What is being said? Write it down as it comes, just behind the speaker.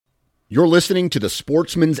You're listening to the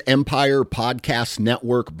Sportsman's Empire Podcast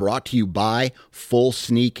Network, brought to you by Full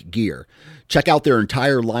Sneak Gear. Check out their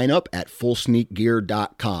entire lineup at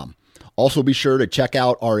fullsneakgear.com. Also be sure to check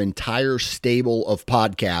out our entire stable of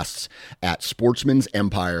podcasts at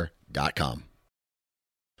sportsmansempire.com.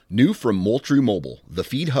 New from Moultrie Mobile, the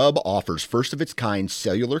Feed Hub offers first-of-its-kind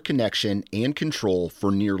cellular connection and control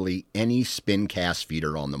for nearly any spin cast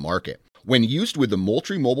feeder on the market. When used with the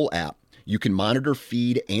Moultrie Mobile app, you can monitor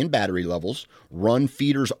feed and battery levels, run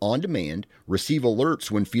feeders on demand, receive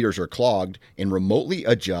alerts when feeders are clogged, and remotely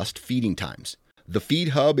adjust feeding times. The Feed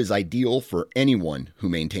Hub is ideal for anyone who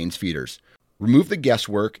maintains feeders. Remove the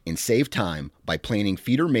guesswork and save time by planning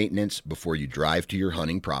feeder maintenance before you drive to your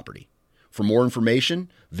hunting property. For more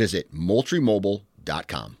information, visit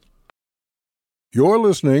MoultrieMobile.com. You're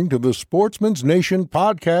listening to the Sportsman's Nation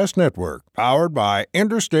Podcast Network, powered by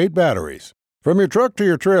Interstate Batteries. From your truck to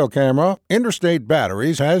your trail camera, Interstate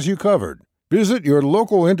Batteries has you covered. Visit your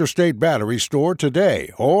local Interstate Battery store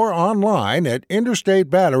today or online at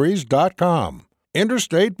interstatebatteries.com.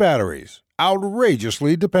 Interstate Batteries,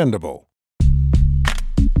 outrageously dependable.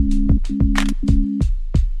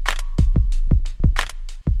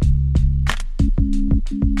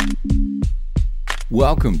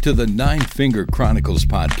 Welcome to the Nine Finger Chronicles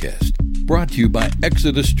podcast, brought to you by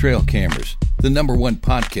Exodus Trail Cameras, the #1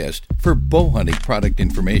 podcast for bow hunting product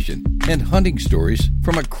information and hunting stories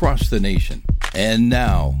from across the nation. And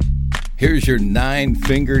now, here's your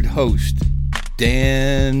nine-fingered host,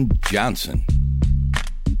 Dan Johnson.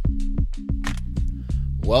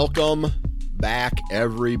 Welcome back,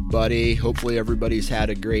 everybody. Hopefully everybody's had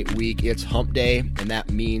a great week. It's hump day, and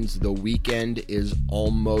that means the weekend is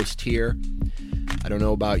almost here. I don't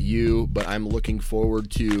know about you, but I'm looking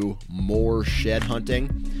forward to more shed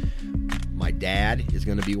hunting. My dad is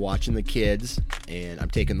going to be watching the kids, and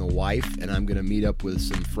I'm taking the wife, and I'm going to meet up with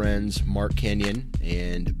some friends, Mark Kenyon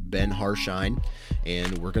and Ben Harshine,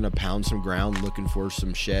 and we're going to pound some ground looking for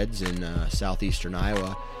some sheds in southeastern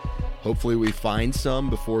Iowa. Hopefully we find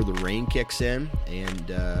some before the rain kicks in,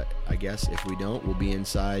 and I guess if we don't, we'll be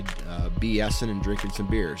inside BSing and drinking some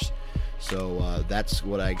beers. So that's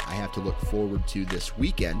what I have to look forward to this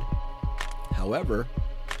weekend. However,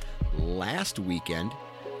 last weekend,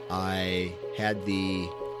 I had the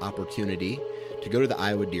opportunity to go to the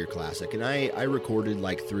Iowa Deer Classic, and I recorded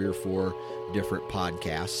like 3 or 4 different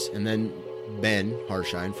podcasts, and then Ben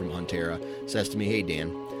Harshine from Huntera says to me, "Hey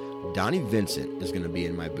Dan, Donnie Vincent is going to be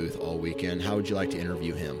in my booth all weekend. How would you like to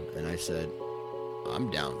interview him?" And I said,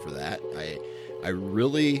 "I'm down for that. I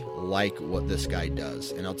really like what this guy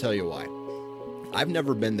does, and I'll tell you why. I've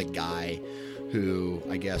never been the guy who,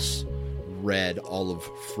 I guess, read all of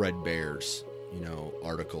Fred Bear's,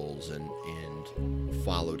 articles and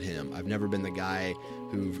followed him. I've never been the guy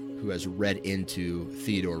who has read into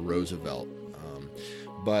Theodore Roosevelt.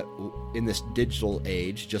 But in this digital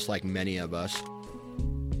age, just like many of us,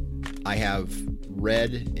 I have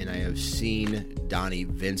read and I have seen Donnie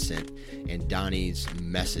Vincent and Donnie's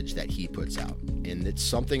message that he puts out. And it's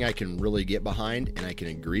something I can really get behind and I can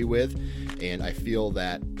agree with. And I feel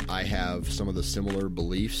that I have some of the similar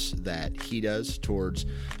beliefs that he does towards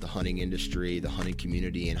the hunting industry, the hunting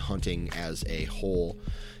community, and hunting as a whole.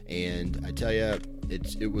 And I tell you,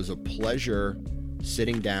 it was a pleasure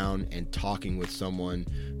sitting down and talking with someone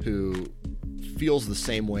who feels the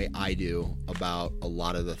same way I do about a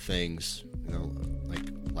lot of the things,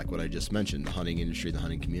 like what I just mentioned, the hunting industry, the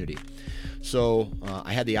hunting community. So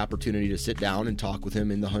I had the opportunity to sit down and talk with him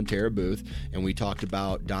in the Huntera booth, and we talked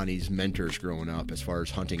about Donnie's mentors growing up as far as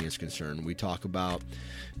hunting is concerned. We talk about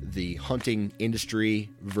the hunting industry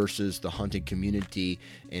versus the hunting community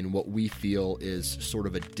and what we feel is sort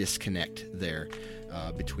of a disconnect there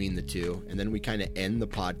between the two. And then we kind of end the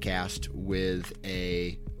podcast with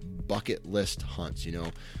a bucket list hunts,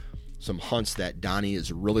 some hunts that Donnie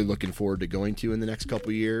is really looking forward to going to in the next couple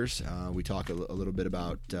of years. We talk a little bit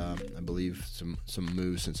about, I believe, some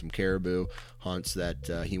moose and some caribou hunts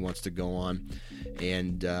that he wants to go on.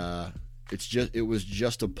 And it was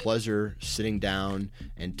just a pleasure sitting down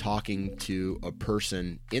and talking to a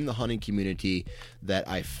person in the hunting community that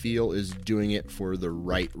I feel is doing it for the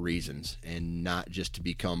right reasons and not just to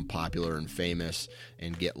become popular and famous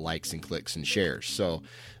and get likes and clicks and shares. So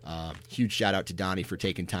huge shout out to Donnie for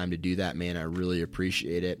taking time to do that, man. I really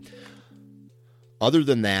appreciate it. Other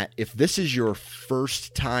than that, if this is your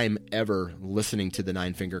first time ever listening to the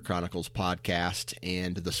Nine Finger Chronicles podcast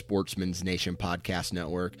and the Sportsman's Nation Podcast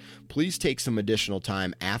Network, please take some additional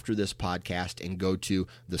time after this podcast and go to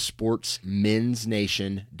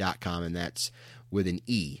thesportsmensnation.com, and that's with an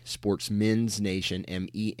E, Sportsmen's Nation,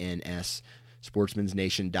 MENS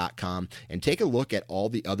sportsmansnation.com, and take a look at all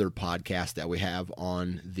the other podcasts that we have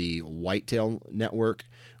on the Whitetail Network,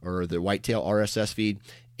 or the Whitetail RSS feed,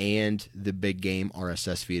 and the Big Game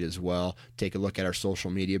RSS feed as well. Take a look at our social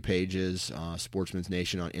media pages, Sportsman's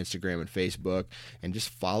Nation on Instagram and Facebook, and just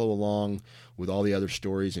follow along with all the other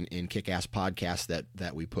stories and kick-ass podcasts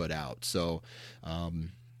that we put out. So,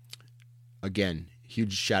 again,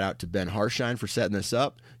 huge shout out to Ben Harshine for setting this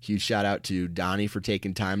up. Huge shout out to Donnie for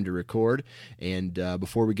taking time to record. And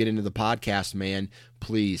before we get into the podcast, man,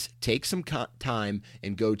 please take some time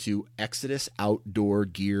and go to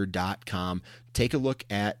ExodusOutdoorGear.com. Take a look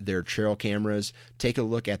at their trail cameras. Take a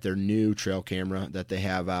look at their new trail camera that they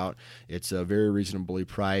have out. It's very reasonably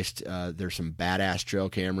priced. There's some badass trail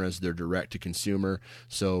cameras. They're direct to consumer,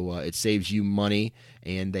 so it saves you money.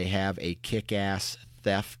 And they have a kick-ass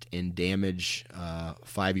theft and damage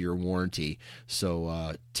 5-year warranty.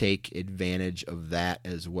 So take advantage of that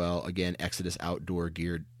as well. Again, Exodus Outdoor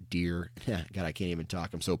Gear. God, I can't even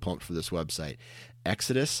talk. I'm so pumped for this website.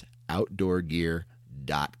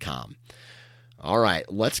 ExodusOutdoorGear.com. All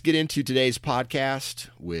right, let's get into today's podcast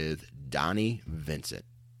with Donnie Vincent.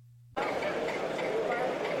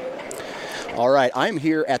 All right, I'm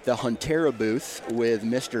here at the Huntera booth with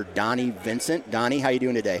Mr. Donnie Vincent. Donnie, how you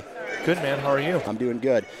doing today? Good, man. How are you? I'm doing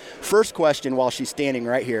good. First question while she's standing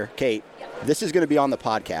right here. Kate, this is going to be on the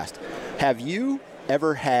podcast. Have you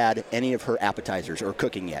ever had any of her appetizers or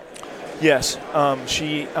cooking yet? Yes.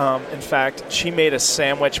 In fact, she made a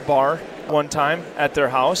sandwich bar one time at their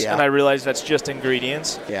house, and I realized that's just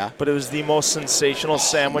ingredients. Yeah. But it was the most sensational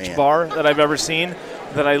sandwich bar that I've ever seen,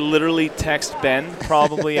 that I literally text Ben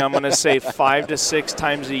probably, I'm going to say 5 to 6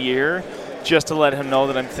 times a year, just to let him know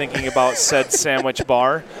that I'm thinking about said sandwich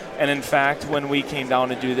bar. And in fact, when we came down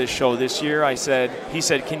to do this show this year, he said,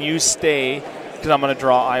 can you stay, because I'm going to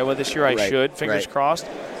draw Iowa this year. I should, fingers crossed.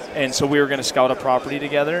 And so we were going to scout a property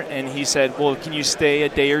together. And he said, well, can you stay a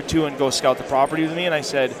day or two and go scout the property with me? And I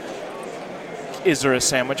said, is there a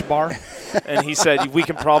sandwich bar? And he said, we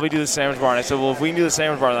can probably do the sandwich bar. And I said, well, if we can do the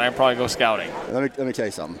sandwich bar, then I can probably go scouting. Let me tell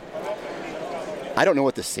you something. I don't know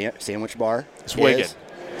what the sandwich bar is. Wicked.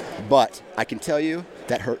 But I can tell you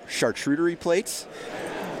that her charcuterie plates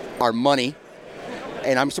are money.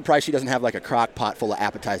 And I'm surprised she doesn't have like a crock pot full of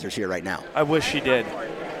appetizers here right now. I wish she did.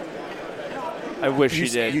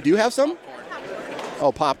 You do have some?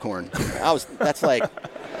 Oh, popcorn. That's like,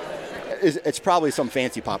 it's probably some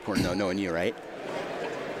fancy popcorn though, knowing you, right?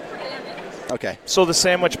 Okay. So the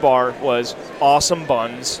sandwich bar was awesome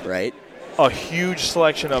buns. Right. A huge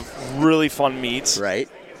selection of really fun meats. Right.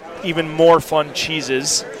 Even more fun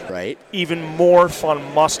cheeses. Right. Even more fun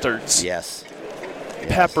mustards. Yes.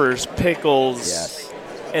 Peppers, pickles. Yes.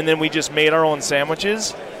 And then we just made our own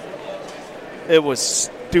sandwiches. It was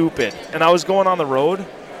stupid. And I was going on the road.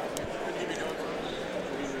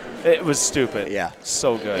 It was stupid. Yeah.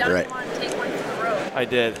 So good. Right. Want to take one to the road. I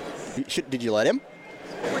did. Did you let him?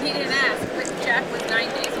 Well, he didn't ask, but Jack was 9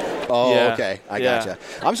 days old. Oh, Yeah. okay. I gotcha.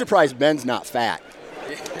 I'm surprised Ben's not fat.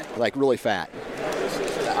 Like really fat.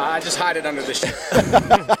 I just hide it under the shirt.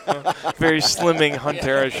 Very slimming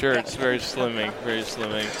Huntera shirts. Very slimming. Very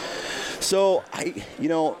slimming. So,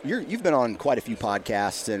 you've been on quite a few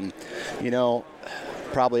podcasts and,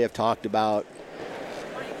 probably have talked about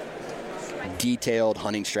detailed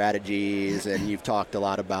hunting strategies, and you've talked a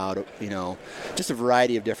lot about, just a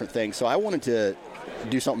variety of different things. So I wanted to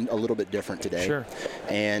do something a little bit different today. Sure.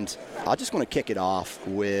 And I just want to kick it off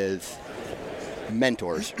with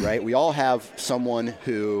mentors, right? We all have someone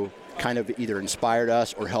who kind of either inspired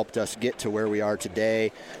us or helped us get to where we are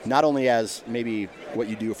today, not only as maybe what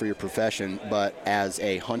you do for your profession, but as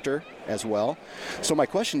a hunter as well. So my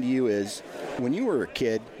question to you is, when you were a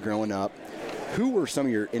kid growing up, who were some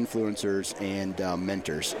of your influencers and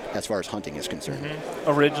mentors as far as hunting is concerned? Mm-hmm.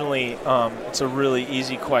 Originally, it's a really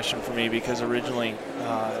easy question for me because originally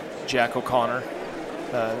Jack O'Connor,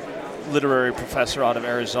 literary professor out of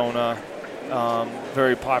Arizona,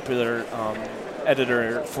 very popular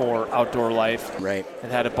editor for Outdoor Life. Right.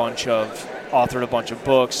 And had authored a bunch of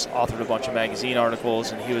books, authored a bunch of magazine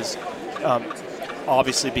articles, and he was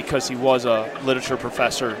obviously, because he was a literature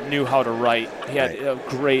professor, knew how to write. He had a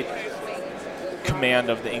great command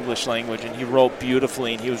of the English language, and he wrote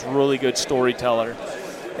beautifully, and he was a really good storyteller.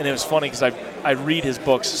 And it was funny because I read his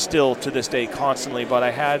books still to this day constantly, but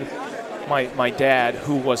I had my dad,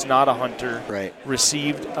 who was not a hunter,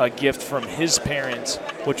 received a gift from his parents,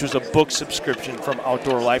 which was a book subscription from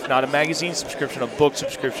Outdoor Life, not a magazine subscription, a book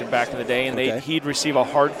subscription back in the day, and he'd receive a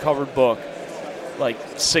hardcover book, like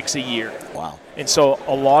 6 a year. Wow. And so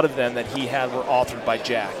a lot of them that he had were authored by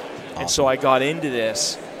Jack. Awesome. And so I got into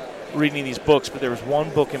this, reading these books, but there was one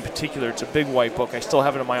book in particular. It's a big white book. I still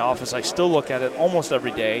have it in my office. I still look at it almost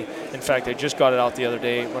every day. In fact, I just got it out the other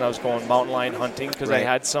day when I was going mountain lion hunting because I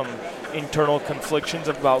had some internal conflictions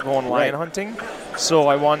about going lion hunting. So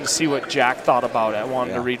I wanted to see what Jack thought about it. I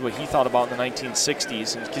wanted to read what he thought about in the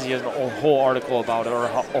 1960s because he has a whole article about it or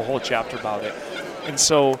a whole chapter about it. And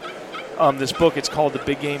so this book, it's called The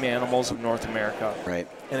Big Game Animals of North America. Right.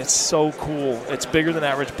 And it's so cool. It's bigger than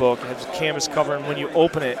average book. It has a canvas cover, and when you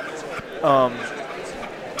open it,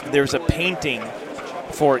 there's a painting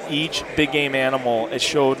for each big game animal. It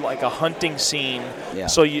showed like a hunting scene. Yeah.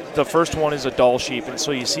 So the first one is a Dall sheep, and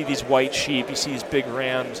so you see these white sheep, you see these big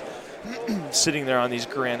rams sitting there on these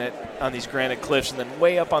granite cliffs, and then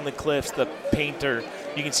way up on the cliffs, the painter,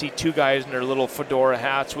 you can see two guys in their little fedora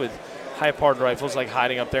hats with high-powered rifles like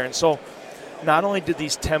hiding up there. And so not only did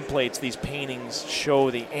these templates, these paintings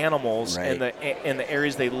show the animals and the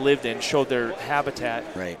areas they lived in, showed their habitat,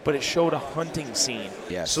 but it showed a hunting scene.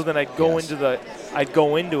 Yes. So then I'd go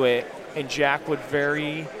into it, and Jack would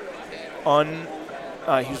he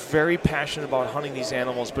was very passionate about hunting these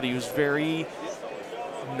animals, but he was very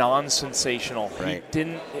non-sensational. He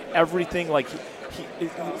didn't everything like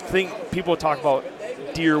people talk about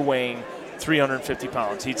deer weighing 350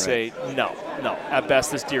 pounds. He'd say, no. At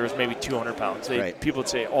best, this deer was maybe 200 pounds. People would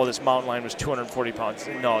say, oh, this mountain lion was 240 pounds.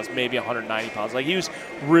 No, it's maybe 190 pounds. Like, he was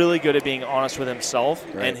really good at being honest with himself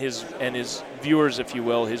and his viewers, if you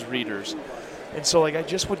will, his readers. And so, like, I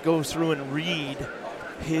just would go through and read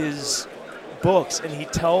his books, and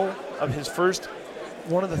he'd tell of his first.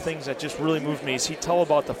 One of the things that just really moved me is he'd tell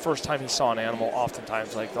about the first time he saw an animal,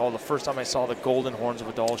 oftentimes, like, the first time I saw the golden horns of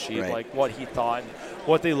a Dall sheep, like what he thought and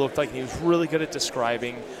what they looked like. And he was really good at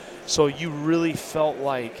describing. So you really felt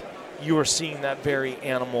like you were seeing that very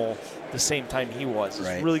animal the same time he was. He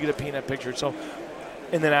was really good at painting that picture. So,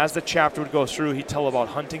 and then as the chapter would go through, he'd tell about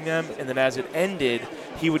hunting them. And then as it ended,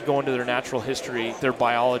 he would go into their natural history, their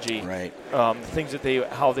biology, things that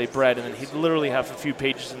how they bred. And then he'd literally have a few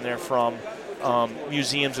pages in there from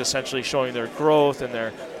museums essentially showing their growth and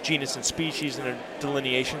their genus and species and their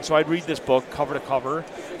delineation. So I'd read this book cover to cover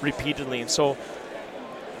repeatedly. And so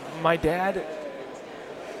my dad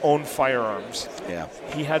owned firearms. Yeah.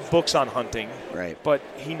 He had books on hunting. But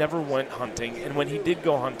he never went hunting. And when he did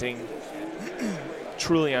go hunting,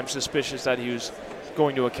 truly I'm suspicious that he was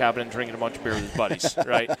going to a cabin and drinking a bunch of beer with his buddies,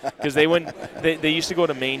 Because they used to go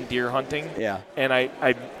to Maine deer hunting. Yeah. And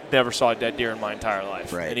I never saw a dead deer in my entire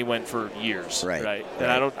life. And he went for years. And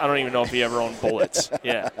I don't even know if he ever owned bullets.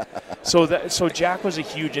 So Jack was a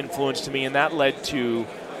huge influence to me, and that led to,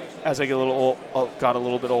 as I got a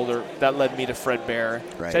little bit older, that led me to Fred Bear.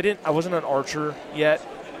 So I wasn't an archer yet.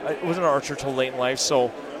 I wasn't an archer till late in life.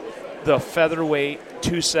 So the featherweight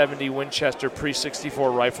 270 Winchester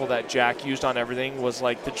pre-64 rifle that Jack used on everything was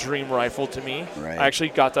like the dream rifle to me. I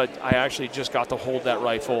actually just got to hold that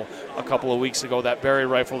rifle a couple of weeks ago. That very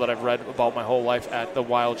rifle that I've read about my whole life at the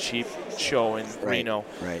Wild Sheep show in Reno.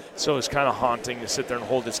 So it's kind of haunting to sit there and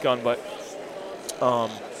hold this gun. But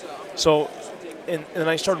and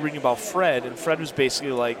I started reading about Fred, and Fred was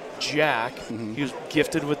basically like Jack. He was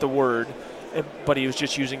gifted with the word, but he was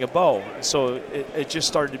just using a bow. So it just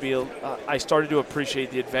started to be, I started to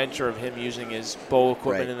appreciate the adventure of him using his bow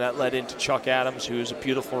equipment, and that led into Chuck Adams, who's a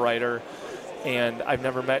beautiful writer. And I've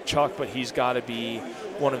never met Chuck, but he's got to be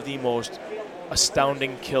one of the most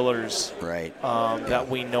astounding killers that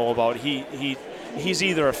we know about. He's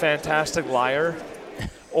either a fantastic liar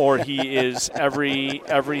or he is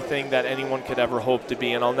everything that anyone could ever hope to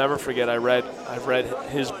be. And I'll never forget, I've read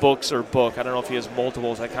his books or book. I don't know if he has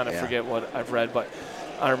multiples. I kind of forget what I've read, but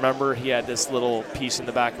I remember he had this little piece in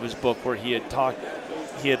the back of his book where he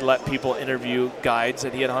had let people interview guides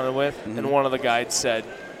that he had hunted with, and one of the guides said,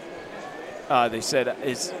 they said,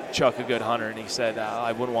 "Is Chuck a good hunter?" And he said,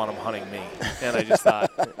 "I wouldn't want him hunting me." And I just thought,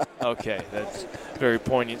 okay, that's very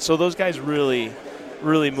poignant. So those guys really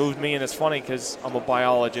moved me, and it's funny because I'm a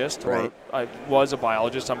biologist, or I was a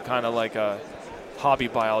biologist. I'm kind of like a hobby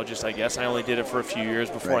biologist, I guess. I only did it for a few years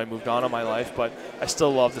before I moved on in my life, but I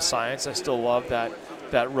still love the science. I still love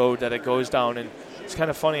that road that it goes down, and it's kind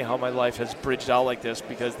of funny how my life has bridged out like this,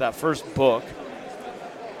 because that first book,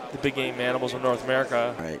 The Big Game Animals of North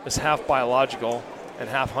America, is half biological and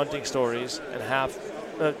half hunting stories and half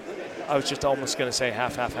I was just almost going to say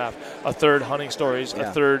half. A third hunting stories,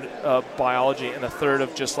 a third biology, and a third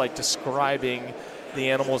of just like describing the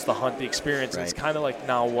animals, the hunt, the experience. It's kind of like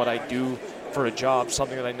now what I do for a job,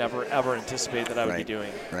 something that I never ever anticipated that I would be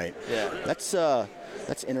doing. Yeah.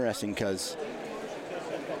 That's interesting, because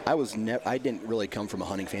I didn't really come from a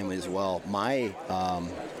hunting family as well. My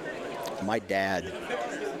dad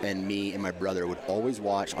and me and my brother would always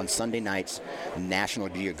watch on Sunday nights National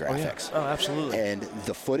Geographic. Oh, absolutely. And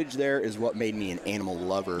the footage there is what made me an animal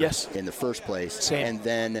lover in the first place. Same. And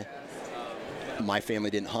then my family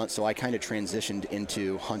didn't hunt, so I kind of transitioned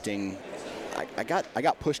into hunting. I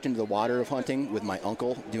got pushed into the water of hunting with my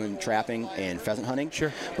uncle doing trapping and pheasant hunting.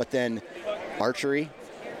 Sure. But then archery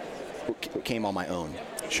came on my own.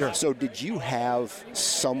 Sure. So did you have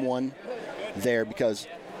someone there, because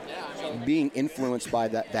being influenced by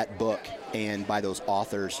that book and by those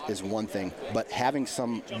authors is one thing, but having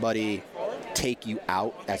somebody take you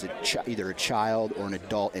out as either a child or an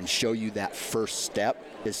adult and show you that first step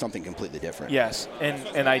is something completely different. Yes,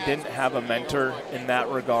 and I didn't have a mentor in that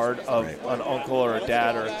regard of an uncle or a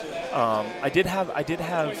dad, or I did have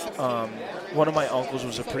one of my uncles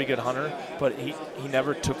was a pretty good hunter, but he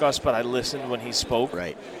never took us, but I listened when he spoke.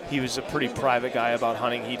 Right. He was a pretty private guy about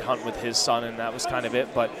hunting. He'd hunt with his son, and that was kind of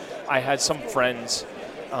it. But I had some friends,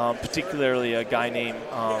 particularly a guy named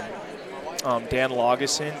Dan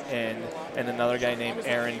Laugesen and another guy named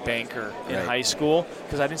Aaron Banker in high school,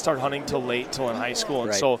 because I didn't start hunting till in high school.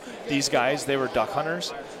 And so these guys, they were duck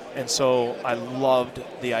hunters. And so I loved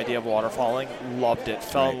the idea of waterfowling, loved it,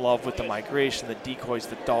 fell in love with the migration, the decoys,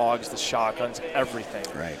 the dogs, the shotguns, everything.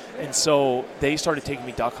 Right. And so they started taking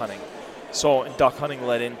me duck hunting. So duck hunting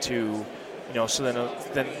led into, so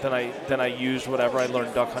then I used whatever I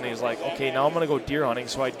learned duck hunting. Is like, okay, now I'm going to go deer hunting.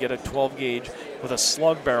 So I'd get a 12 gauge with a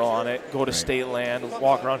slug barrel on it, go to state land,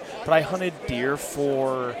 walk around. But I hunted deer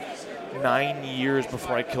for 9 years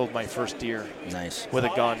before I killed my first deer. Nice. With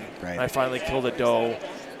a gun. Right. And I finally killed a doe.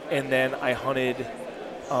 And then I hunted,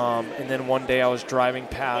 and then one day I was driving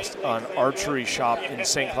past an archery shop in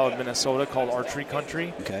St. Cloud, Minnesota called Archery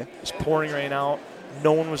Country. Okay. It was pouring rain out.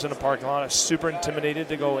 No one was in the parking lot. I was super intimidated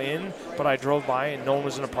to go in, but I drove by and no one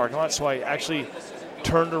was in the parking lot. So I actually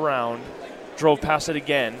turned around, drove past it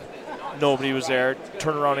again. Nobody was there.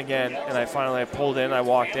 Turned around again, and I pulled in. I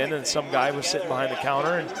walked in, and some guy was sitting behind the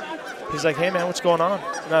counter, and he's like, "Hey, man, what's going on?"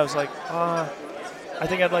 And I was like, I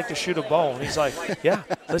think I'd like to shoot a bow. And he's like, yeah,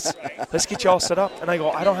 let's get you all set up. And I go,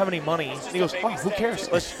 I don't have any money. And he goes, oh, who cares?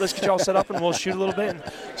 Let's get you all set up and we'll shoot a little bit. And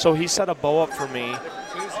so he set a bow up for me,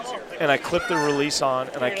 and I clipped the release on,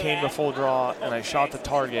 and I came to full draw, and I shot the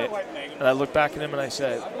target. And I looked back at him and I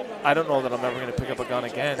said, I don't know that I'm ever going to pick up a gun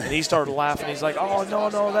again. And he started laughing. He's like, oh,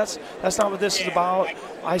 no, that's not what this is about.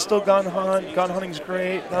 I still gun hunt. Gun hunting's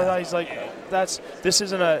great. He's like, this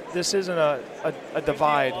isn't a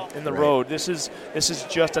divide in the road. This is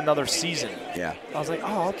just another season. Yeah. I was like,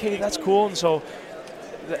 oh, okay, that's cool. And so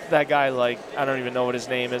that guy, like, I don't even know what his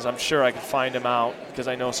name is. I'm sure I could find him out because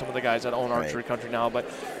I know some of the guys that own Archery Country now. But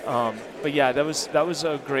yeah, that was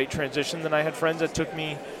a great transition. Then I had friends that took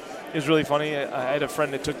me. It was really funny. I had a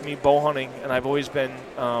friend that took me bow hunting, and I've always been.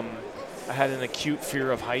 I had an acute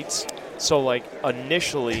fear of heights. So, like,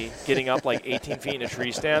 initially getting up like 18 feet in a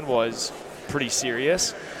tree stand was pretty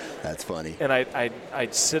serious. That's funny. And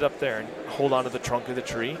I'd sit up there and hold onto the trunk of the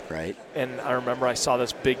tree. Right. And I remember I saw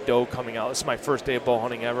this big doe coming out. This is my first day of bow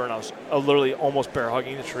hunting ever, and I was literally almost bear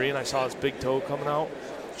hugging the tree, and I saw this big doe coming out.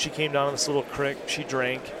 She came down in this little creek. She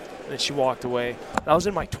drank, and then she walked away. And I was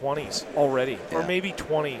in my 20s already, or maybe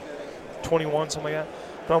 20, 21, something like that.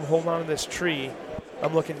 But I'm holding on to this tree.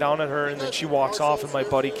 I'm looking down at her, and then she walks off, and my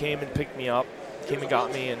buddy came and picked me up, came and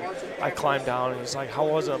got me, and I climbed down, and he's like, how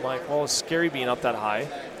was it? I'm like, well, it's scary being up that high.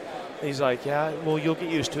 And he's like, yeah, well, you'll get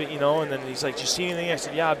used to it, And then he's like, did you see anything? I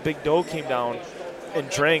said, yeah, a big doe came down and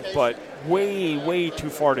drank, but way, way too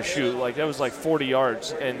far to shoot. Like, that was like 40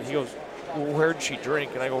 yards. And he goes, well, where did she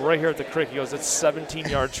drink? And I go, right here at the creek. He goes, that's 17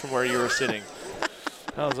 yards from where you were sitting.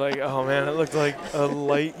 I was like, oh, man, it looked like a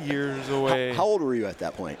light years away. How old were you at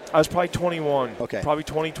that point? I was probably 21. Okay. Probably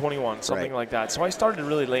 21, something like that. So I started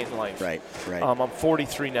really late in life. Right. I'm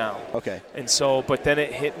 43 now. Okay. And so, but then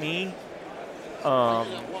it hit me.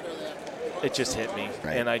 It just hit me.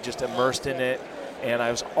 Right. And I just immersed in it. And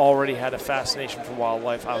I was already had a fascination for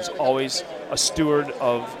wildlife. I was always a steward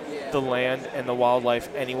of the land and the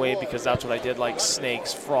wildlife anyway, because that's what I did, like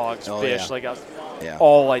snakes, frogs, fish. Yeah.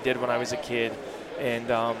 All I did when I was a kid.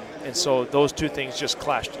 And so those two things just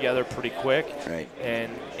clashed together pretty quick. Right.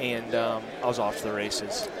 And I was off to the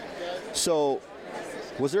races. So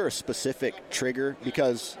was there a specific trigger?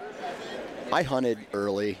 Because I hunted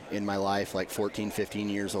early in my life, like 14, 15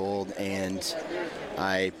 years old, and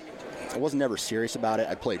I wasn't ever serious about it.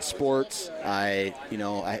 I played sports. I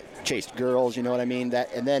chased girls, you know what I mean?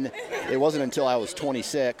 And then it wasn't until I was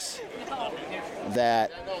 26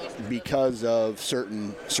 that because of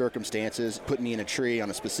certain circumstances, put me in a tree on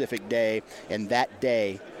a specific day, and that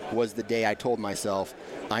day was the day I told myself,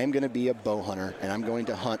 I am going to be a bow hunter, and I'm going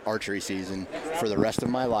to hunt archery season for the rest of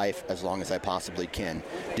my life as long as I possibly can.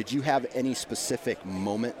 Did you have any specific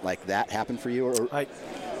moment like that happen for you? Or? I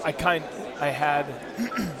had,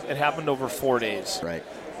 it happened over 4 days. Right.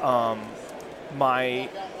 My,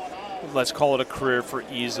 let's call it a career for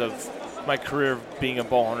ease of, my career of being a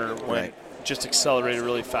bow hunter went just accelerated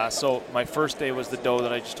really fast. So my first day was the doe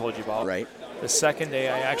that I just told you about. Right. The second day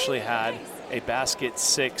I actually had a basket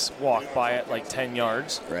 6 walk by at like 10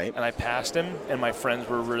 yards. Right. And I passed him, and my friends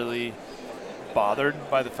were really bothered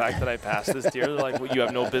by the fact that I passed this deer. They're like, well, you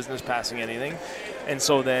have no business passing anything. And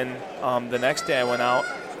so then the next day I went out,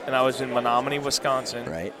 and I was in Menominee, Wisconsin.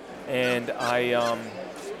 Right. And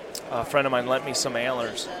a friend of mine lent me some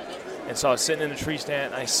antlers. And so I was sitting in a tree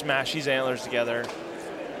stand, and I smashed these antlers together.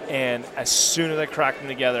 And as soon as I cracked them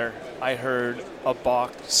together, I heard a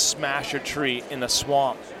buck smash a tree in the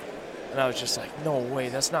swamp. And I was just like, no way,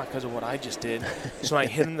 that's not because of what I just did. So I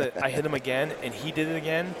hit him again, and he did it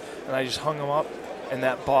again, and I just hung him up. And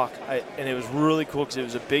that buck, and it was really cool because it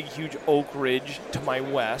was a big, huge oak ridge to my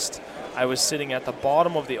west. I was sitting at the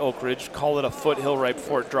bottom of the oak ridge, call it a foothill right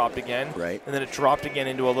before it dropped again. Right. And then it dropped again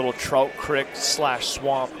into a little trout creek /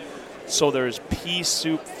 swamp. So there's pea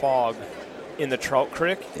soup fog in the trout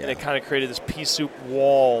creek, and it kind of created this pea soup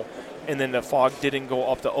wall, and then the fog didn't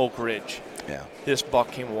go up the oak ridge. Yeah. This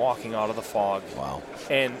buck came walking out of the fog. Wow.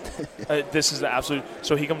 And this is the absolute,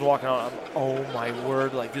 so he comes walking out, oh my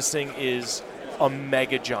word, like this thing is a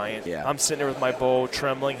mega giant. Yeah. I'm sitting there with my bow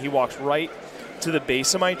trembling. He walks right to the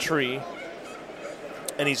base of my tree,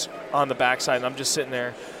 and he's on the backside, and I'm just sitting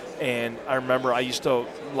there. And I remember I used to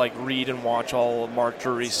like read and watch all of Mark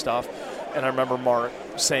Drury's stuff, and I remember Mark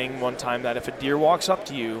saying one time that if a deer walks up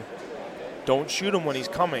to you, don't shoot him when he's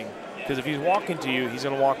coming, because if he's walking to you, he's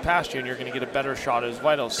going to walk past you, and you're going to get a better shot at his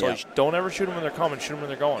vitals. So don't ever shoot him when they're coming, shoot them when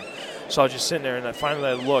they're going. So I was just sitting there, and I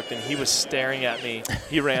finally looked, and he was staring at me.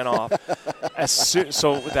 He ran off.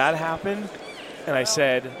 So that happened, and I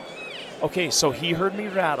said, okay, so he heard me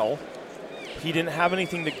rattle. He didn't have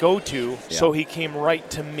anything to go to, so he came right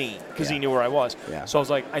to me because he knew where I was. Yeah. So I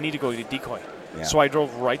was like, I need to go get a decoy. Yeah. So I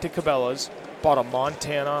drove right to Cabela's, bought a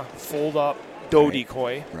Montana fold-up doe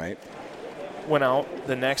decoy. Right. Went out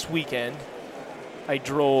the next weekend. I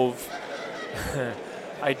drove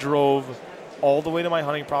all the way to my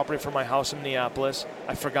hunting property from my house in Minneapolis.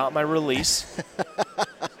 I forgot my release.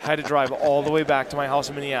 Had to drive all the way back to my house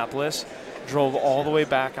in Minneapolis. Drove all the way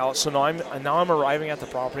back out. So now I'm arriving at the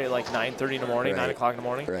property at like 9:30 in the morning, 9 o'clock in the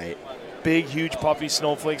morning. Right. Big, huge puffy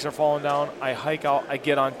snowflakes are falling down. I hike out. I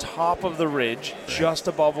get on top of the ridge, just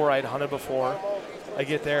above where I'd hunted before. I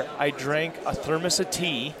get there. I drank a thermos of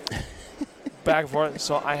tea back and forth.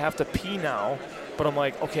 So I have to pee now. But I'm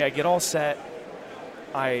like, okay, I get all set.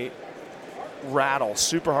 I rattle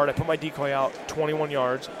super hard. I put my decoy out 21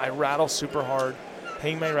 yards. I rattle super hard,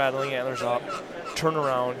 hang my rattling antlers up, turn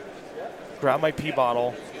around, grab my pee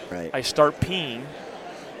bottle. Right. I start peeing,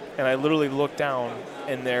 and I literally look down,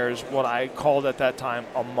 and there's what I called at that time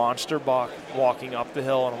a monster buck walking up the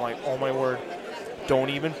hill, and I'm like, oh my word, don't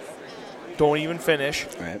even finish.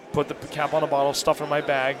 Right. Put the cap on the bottle, stuff in my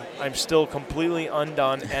bag. I'm still completely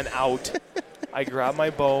undone and out. I grab my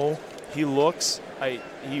bow. He looks.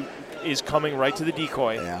 He is coming right to the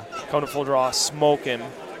decoy. Yeah. Come to full draw, smoke him.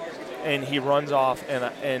 And he runs off, and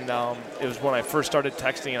it was when I first started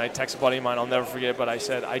texting, and I texted a buddy of mine, I'll never forget, but I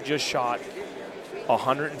said, I just shot a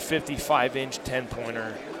 155-inch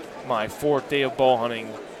 10-pointer my 4th day of bow hunting,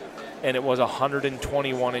 and it was a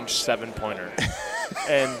 121-inch 7-pointer.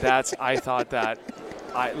 And I thought that,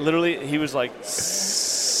 he was like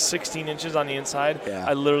 16 inches on the inside. Yeah.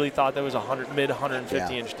 I literally thought that was a mid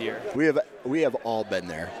 150-inch deer. We have all been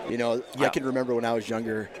there. You know, I can remember when I was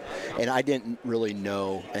younger, and I didn't really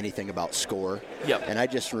know anything about score. Yep. And I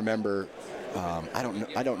just remember, I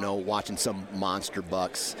don't know, watching some monster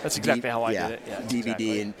bucks. That's exactly how I did it. Yeah, DVD,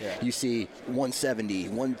 exactly. and you see 170,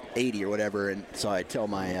 180 or whatever, and so I tell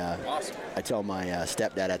my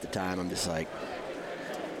stepdad at the time, I'm just like,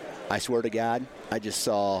 I swear to God, I just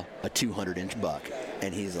saw a 200-inch buck.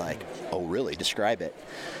 And he's like, oh, really? Describe it.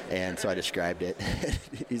 And so I described it.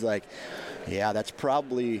 He's like, yeah, that's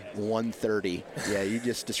probably 130. Yeah, you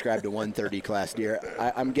just described a 130 class deer.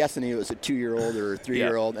 I'm guessing it was a 2-year-old or a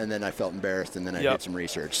 3-year-old, and then I felt embarrassed, and then I did some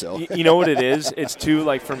research. So you know what it is? It's too,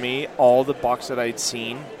 like for me, all the bucks that I'd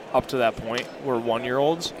seen up to that point were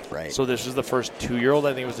 1-year-olds. Right. So this is the first 2-year-old.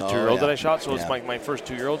 I think it was the 2-year-old that I shot. So it's my first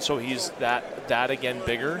 2-year-old. So he's that again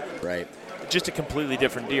bigger. Right. Just a completely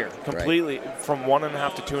different deer. Completely from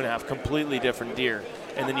 1.5 to 2.5. Completely different deer.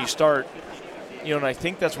 And then you start, and I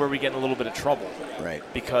think that's where we get in a little bit of trouble. Right.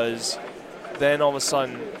 Because then all of a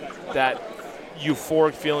sudden that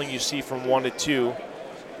euphoric feeling you see from 1 to 2,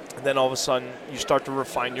 and then all of a sudden you start to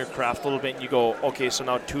refine your craft a little bit and you go, okay, so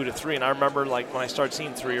now 2 to 3. And I remember like when I started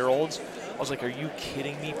seeing 3-year-olds, I was like, are you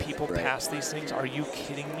kidding me? People pass these things? Are you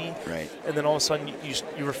kidding me? Right. And then all of a sudden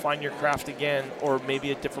you refine your craft again, or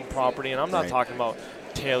maybe a different property. And I'm not talking about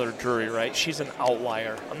Taylor Drury, right? She's an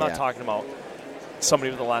outlier. I'm not talking about somebody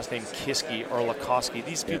with the last name Kiski or Lakoski.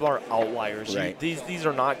 These people are outliers. Right. These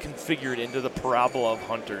are not configured into the parabola of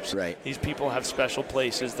hunters. Right. These people have special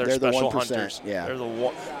places. They're the special 1%, hunters. yeah.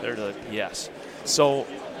 They're the yes. So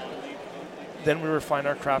then we refine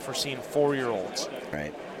our craft. We're seeing 4-year-olds.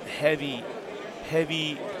 Right. Heavy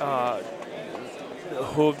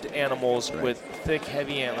hooved animals with thick,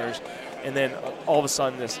 heavy antlers, and then all of a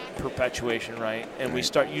sudden this perpetuation, right? And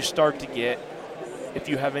you start to get, if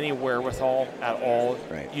you have any wherewithal at all,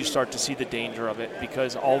 you start to see the danger of it,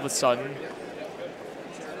 because all of a sudden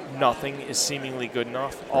nothing is seemingly good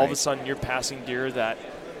enough. All of a sudden you're passing deer that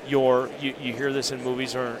you hear this in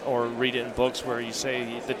movies or read it in books where you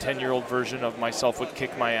say the 10-year-old version of myself would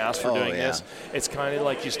kick my ass for doing this. It's kind of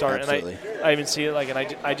like you start, Absolutely. and I even see it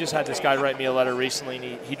and I just had this guy write me a letter recently,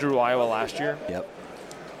 and he drew Iowa last year. Yep.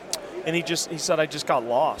 And he said, I just got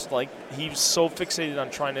lost. Like, he was so fixated on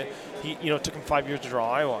trying to, it took him 5 years to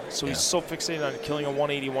draw Iowa. So he's so fixated on killing a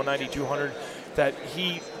 180, 190, 200 that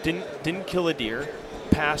he didn't kill a deer,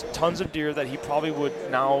 passed tons of deer that he probably would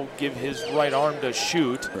now give his right arm to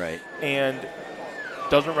shoot. Right. And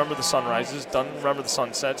doesn't remember the sunrises, doesn't remember the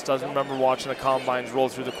sunsets, doesn't remember watching the combines roll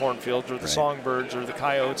through the cornfields or the songbirds or the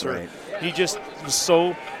coyotes. Or he just was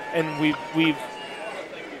so, and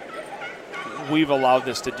we've allowed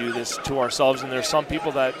this to do this to ourselves, and there's some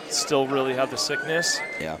people that still really have the sickness.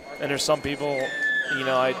 Yeah. And there's some people,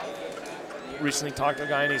 I recently talked to a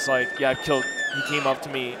guy, and he's like, he came up to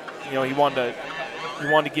me, he wanted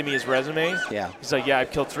to give me his resume. Yeah. He's like,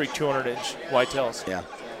 I've killed 3 200-inch whitetails. Yeah.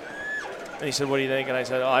 And he said, what do you think? And I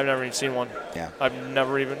said, I've never even seen one. Yeah. I've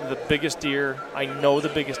never even, the biggest deer, I know the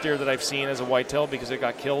biggest deer that I've seen as a whitetail because it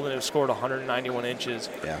got killed and it scored 191 inches.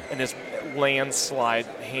 Yeah. And this landslide,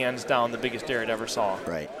 hands down, the biggest deer I'd ever saw.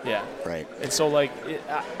 Right. Yeah. Right. And so,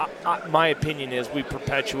 my opinion is we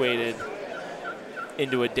perpetuated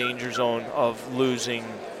into a danger zone of losing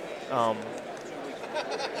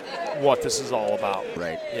what this is all about.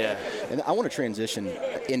 Right. Yeah. And I want to transition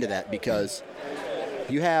into that because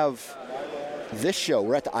you have this show.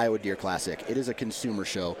 We're at the Iowa Deer Classic. It is a consumer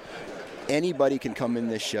show. Anybody can come in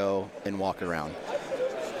this show and walk around.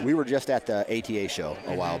 We were just at the ATA show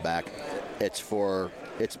a while back. It's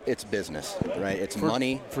business, right? It's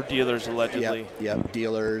money. For dealers, allegedly. Yep,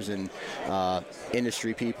 dealers and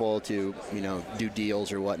industry people to, do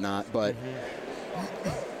deals or whatnot. But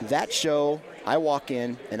that show, I walk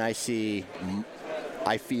in and I feel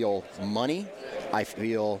money. I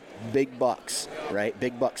feel big bucks, right?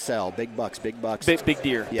 Big bucks sell, big bucks. Big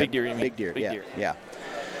deer. Yeah, big deer, you mean. Big deer, yeah.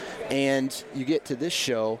 And you get to this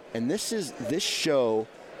show, and this show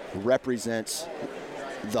represents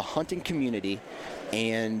the hunting community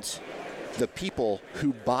and the people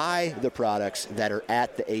who buy the products that are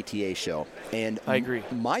at the ATA show. And I agree.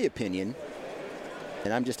 My opinion,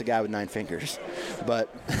 and I'm just a guy with 9 fingers,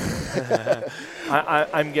 but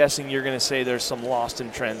I'm guessing you're going to say there's some lost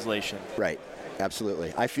in translation. Right.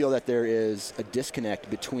 Absolutely. I feel that there is a disconnect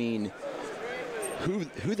between who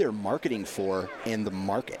they're marketing for and the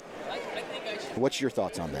market. What's your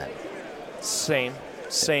thoughts on that? Same.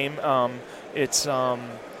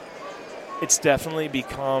 It's definitely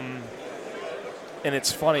become, and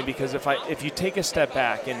it's funny because if you take a step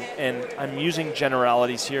back, and I'm using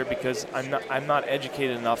generalities here because I'm not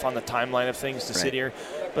educated enough on the timeline of things to sit here,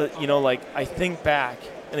 but I think back,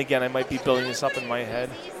 and again I might be building this up in my head.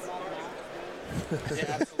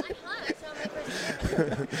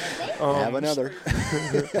 Have another.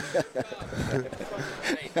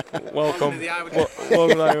 Welcome to the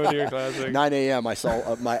Iowa Deer Classic. 9 a.m. I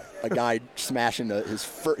saw a guy smashing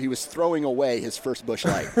he was throwing away his first bush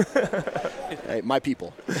light. Hey, my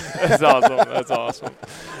people. That's awesome.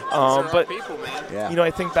 But people, man. Yeah.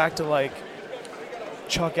 I think back to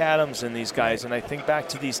Chuck Adams and these guys, and I think back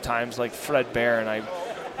to these times like Fred Bear, and I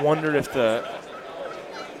wondered if the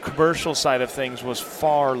commercial side of things was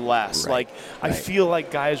far less. I feel like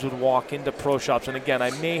guys would walk into pro shops, and again, I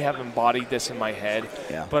may have embodied this in my head,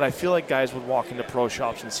 but I feel like guys would walk into pro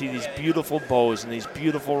shops and see these beautiful bows and these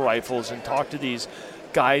beautiful rifles and talk to these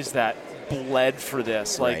guys that bled for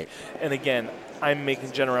this. And again, I'm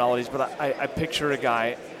making generalities, but I picture a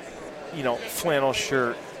guy, flannel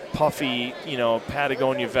shirt, puffy,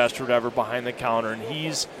 Patagonia vest or whatever behind the counter, and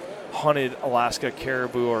he's hunted Alaska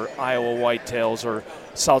caribou or Iowa whitetails or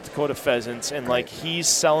South Dakota pheasants, and he's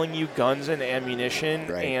selling you guns and ammunition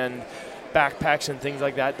and backpacks and things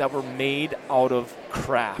like that were made out of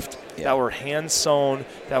craft, that were hand sewn,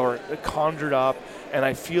 that were conjured up, and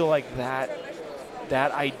I feel like that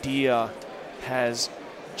idea has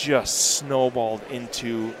just snowballed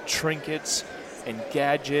into trinkets and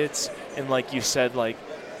gadgets, and like you said,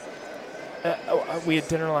 we had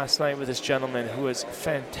dinner last night with this gentleman who is a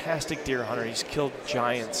fantastic deer hunter. He's killed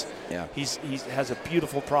giants. Yeah. He has a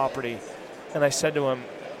beautiful property. And I said to him,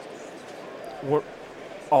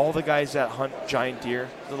 all the guys that hunt giant deer,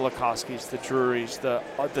 the Lakoskis, the Drurys,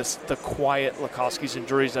 the quiet Lakoskis and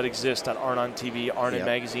Drurys that exist that aren't on TV, aren't in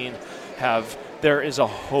magazine, there is a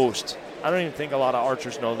host. I don't even think a lot of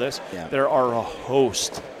archers know this. Yeah. There are a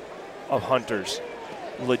host of hunters,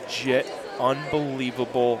 legit,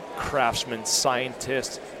 unbelievable craftsmen,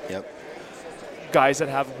 scientists, guys that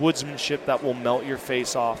have woodsmanship that will melt your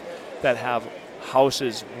face off, that have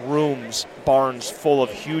houses, rooms, barns full of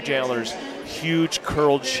huge antlers, huge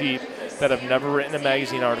curled sheep that have never written a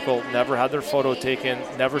magazine article, never had their photo taken,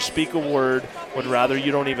 never speak a word, would rather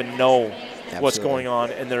you don't even know what's going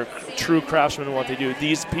on, and they're true craftsmen in what they do.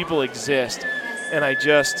 These people exist, and I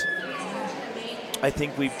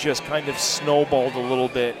think we've just kind of snowballed a little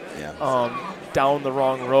bit down the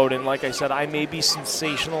wrong road. And like I said, I may be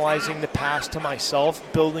sensationalizing the past to myself,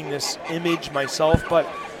 building this image myself, but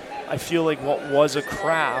I feel like what was a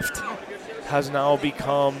craft has now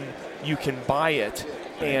become, you can buy it.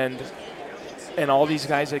 And all these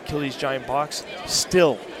guys that kill these giant bucks,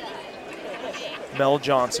 still, Mel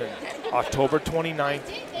Johnson, October 29th,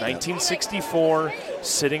 1964,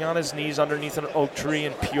 sitting on his knees underneath an oak tree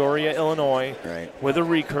in Peoria, Illinois, with a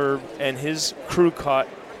recurve and his crew cut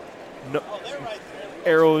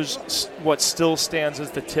arrows, what still stands as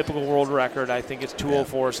the typical world record. I think it's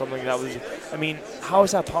 204 or something. How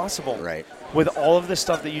is that possible? Right. With all of the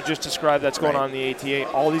stuff that you just described that's going on in the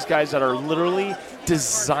ATA, all these guys that are literally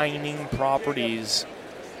designing properties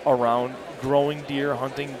around growing deer,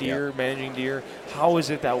 hunting deer, managing deer, how is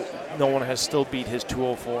it that no one has still beat his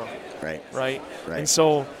 204? Right. And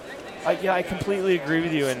so, I completely agree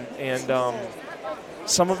with you. And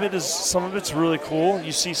some of it's really cool.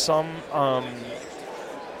 You see some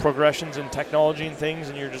progressions in technology and things,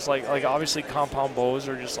 and you're just like obviously compound bows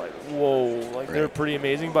are just like, whoa, they're pretty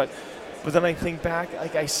amazing. But then I think back,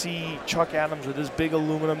 I see Chuck Adams with his big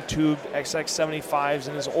aluminum tube XX75s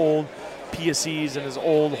and his old PSEs and his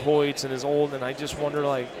old Hoyts and and I just wonder,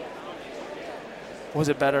 was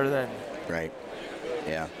it better then? Right.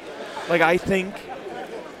 Yeah. I think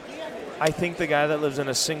the guy that lives in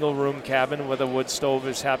a single-room cabin with a wood stove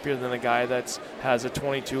is happier than the guy that has a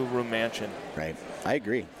 22-room mansion. Right. I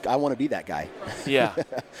agree. I want to be that guy. Yeah.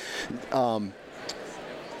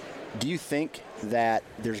 Do you think that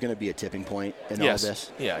there's going to be a tipping point in all of this?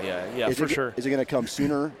 Yeah, for sure. Is it going to come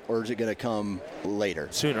sooner or is it going to come later?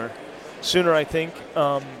 Sooner, I think.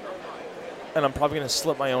 And I'm probably going to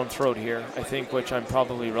slip my own throat here, I think, which I'm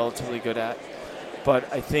probably relatively good at.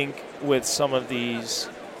 But I think with some of these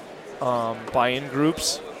buy-in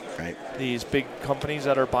groups, these big companies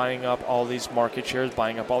that are buying up all these market shares,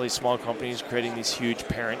 buying up all these small companies, creating these huge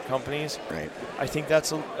parent companies, I think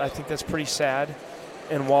that's pretty sad.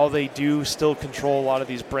 And while they do still control a lot of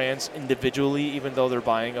these brands individually, even though they're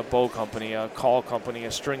buying a bow company, a call company,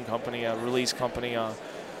 a string company, a release company, a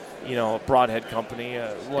broadhead company,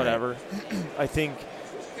 whatever, I think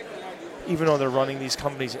even though they're running these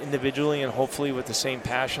companies individually and hopefully with the same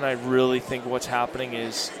passion, I really think what's happening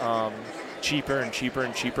is cheaper and cheaper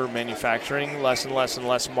and cheaper manufacturing, less and less and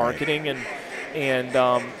less marketing, and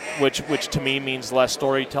which to me means less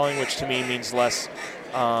storytelling, which to me means less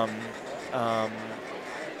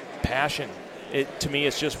passion. To me,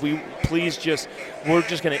 it's just we're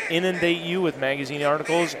just going to inundate you with magazine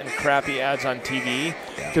articles and crappy ads on TV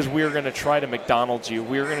because we're going to try to McDonald's you.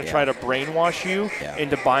 We're going to try to brainwash you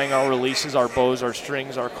into buying our releases, our bows, our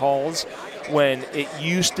strings, our calls, when it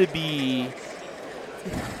used to be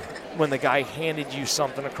when the guy handed you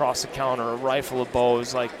something across the counter, a rifle of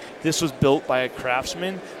bows, this was built by a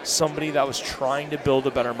craftsman, somebody that was trying to build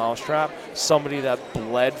a better mousetrap, somebody that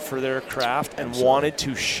bled for their craft and wanted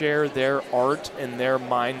to share their art and their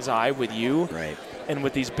mind's eye with you. Right. And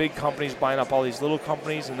with these big companies buying up all these little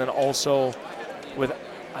companies, and then also with,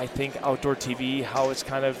 I think, outdoor TV, how it's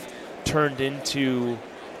kind of turned into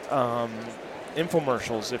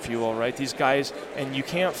infomercials, if you will, right? These guys, and you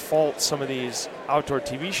can't fault some of these outdoor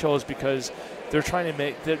TV shows because they're trying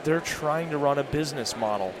to run a business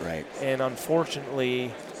model, right? And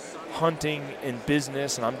unfortunately, hunting and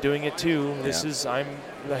business, and I'm doing it too. I'm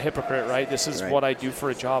a hypocrite, right? This is what I do for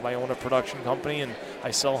a job. I own a production company, and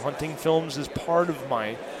I sell hunting films as part of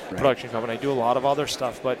my production company. I do a lot of other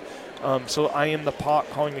stuff, but so I am the pot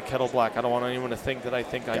calling the kettle black. I don't want anyone to think that I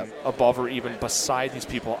think I'm above or even beside these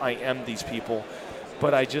people. I am these people.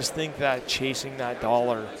 But I just think that chasing that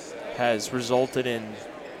dollar has resulted in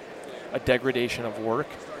a degradation of work,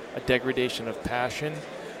 a degradation of passion,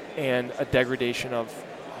 and a degradation of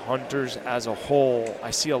hunters as a whole. I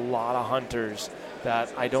see a lot of hunters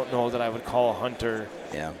that I don't know that I would call a hunter.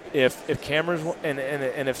 Yeah. If cameras and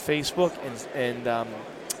if Facebook and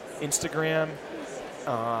Instagram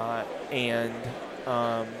and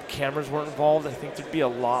cameras weren't involved, I think there'd be a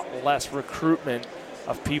lot less recruitment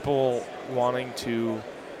of people wanting to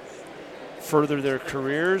further their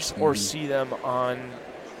careers or see them on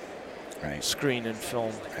screen and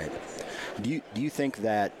film. Right. Do you think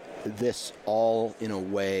that this all, in a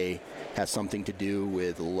way, has something to do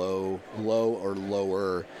with low or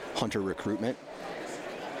lower hunter recruitment?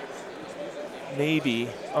 Maybe.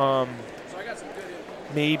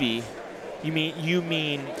 Maybe. You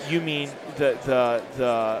mean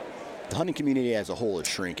the hunting community as a whole is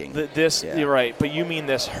shrinking. You're right, but you mean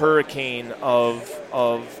this hurricane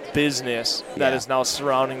of business that is now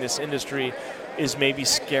surrounding this industry is maybe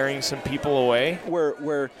scaring some people away?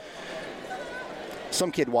 Where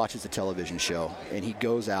some kid watches a television show and he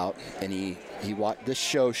goes out and this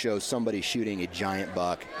show shows somebody shooting a giant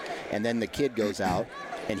buck, and then the kid goes out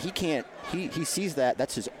and he sees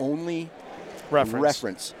that's his only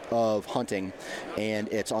reference of hunting, and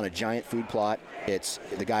it's on a giant food plot. It's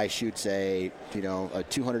the guy shoots a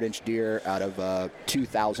 200-inch deer out of a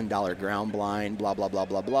 $2,000 ground blind, blah, blah, blah,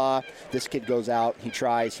 blah, blah. This kid goes out, he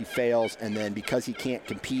tries, he fails, and then because he can't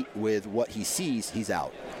compete with what he sees, he's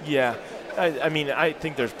out. Yeah. I mean, I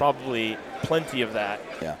think there's probably plenty of that.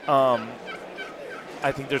 Yeah.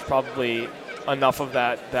 I think there's probably enough of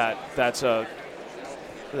that's a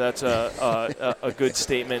good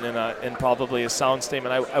statement and probably a sound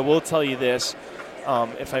statement. I will tell you this,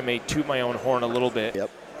 if I may toot my own horn a little bit. Yep.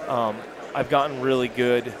 I've gotten really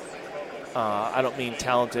good. I don't mean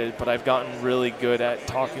talented, but I've gotten really good at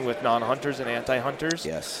talking with non-hunters and anti-hunters.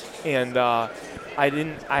 Yes. And I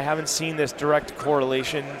haven't seen this direct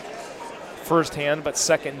correlation firsthand, but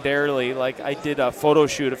secondarily, like I did a photo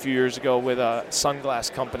shoot a few years ago with a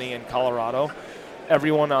sunglass company in Colorado.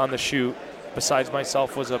 Everyone on the shoot, besides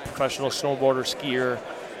myself, was a professional snowboarder, skier,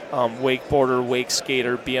 wakeboarder, wake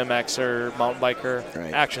skater, BMXer, mountain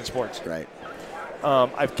biker, action sports. Right.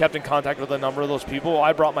 I've kept in contact with a number of those people.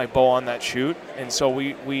 I brought my bow on that shoot, and so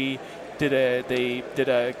they did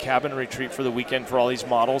a cabin retreat for the weekend for all these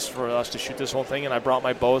models for us to shoot this whole thing, and I brought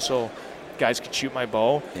my bow so guys could shoot my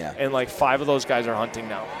bow. Yeah. And like 5 of those guys are hunting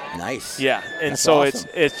now. Nice. Yeah. And that's so awesome.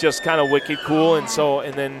 it's just kind of wicked cool. And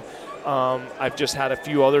then I've just had a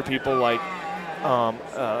few other people like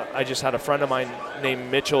I just had a friend of mine named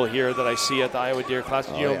Mitchell here that I see at the Iowa Deer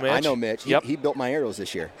Classic. You know Mitch? I know Mitch. Yep. He built my arrows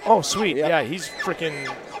this year. Oh, sweet. Yep. Yeah, he's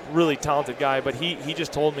freaking really talented guy. But he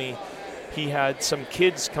just told me he had some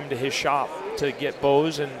kids come to his shop to get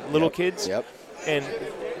bows and little kids. Yep. And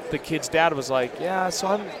the kid's dad was like, yeah, so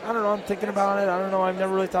I don't know, I'm thinking about it. I don't know, I've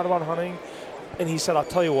never really thought about hunting. And he said, I'll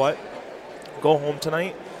tell you what, go home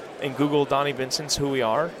tonight and Google Donnie Vincent's Who We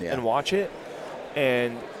Are and watch it.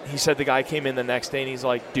 And he said the guy came in the next day and he's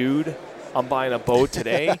like, dude, I'm buying a bow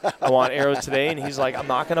today. I want arrows today. And he's like, I'm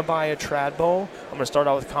not going to buy a trad bow. I'm going to start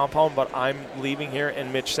out with compound, but I'm leaving here.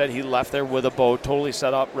 And Mitch said he left there with a bow, totally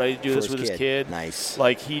set up, ready to do this with his kid. Nice.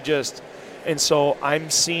 Like and so I'm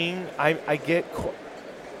seeing,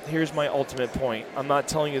 here's my ultimate point. I'm not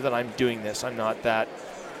telling you that I'm doing this. I'm not that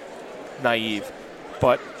naive.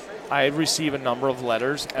 But I receive a number of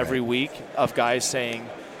letters every week of guys saying,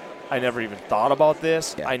 I never even thought about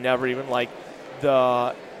this. Yeah. I never even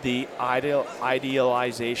the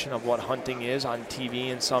idealization of what hunting is on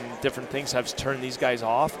TV and some different things have turned these guys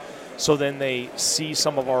off. So then they see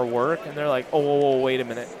some of our work and they're like, oh, wait a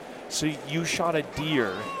minute. So you shot a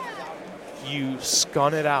deer, you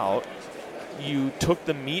skun it out, you took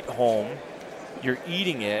the meat home, you're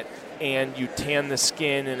eating it, and you tan the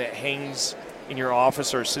skin and it hangs in your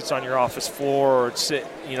office or sits on your office floor or sit,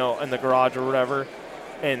 in the garage or whatever.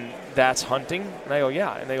 And that's hunting? And I go,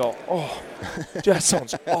 yeah. And they go, oh, that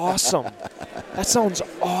sounds awesome. That sounds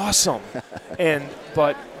awesome.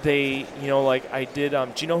 But they, I did,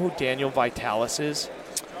 do you know who Daniel Vitalis is?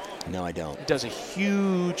 No, I don't. He does a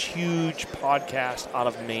huge, huge podcast out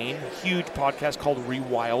of Maine. Huge podcast called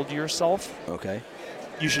Rewild Yourself. Okay.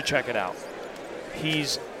 You should check it out.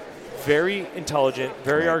 He's very intelligent,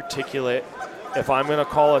 very articulate. If I'm going to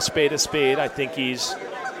call a spade, I think he's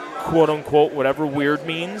quote unquote whatever weird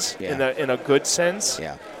means Yeah. in a good sense.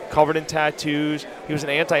 Yeah. Covered in tattoos. He was an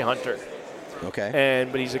anti-hunter. Okay.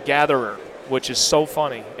 But he's a gatherer, which is so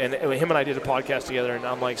funny. And him and I did a podcast together, and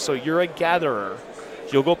I'm like, so you're a gatherer.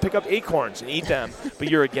 You'll go pick up acorns and eat them, but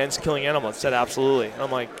you're against killing animals. I said, absolutely. And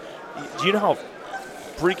I'm like, do you know how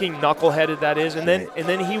freaking knuckleheaded that is? And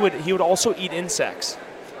then he would also eat insects.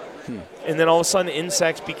 And then all of a sudden,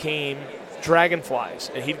 insects became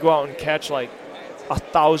dragonflies, and he'd go out and catch like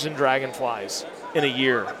 1,000 dragonflies in a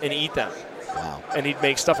year and eat them. Wow. And he'd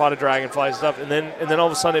make stuff out of dragonflies and stuff. And then all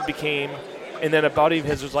of a sudden it became, and then a buddy of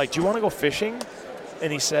his was like, do you want to go fishing?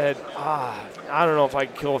 And he said, I don't know if I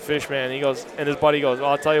can kill a fish, man. And he goes, and his buddy goes, well,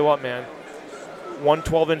 I'll tell you what, man. 1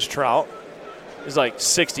 12-inch trout is like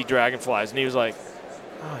 60 dragonflies. And he was like,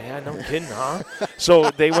 oh, yeah, no kidding, huh? So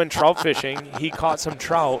they went trout fishing. He caught some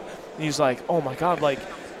trout. And he's like, oh, my God. Like,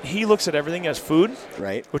 he looks at everything as food,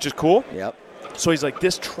 Right. which is cool. Yep. So he's like,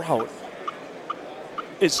 this trout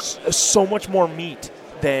is so much more meat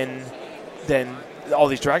than all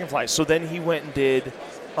these dragonflies. So then he went and did,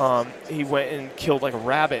 he went and killed like a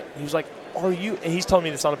rabbit. He was like, are you, and he's telling me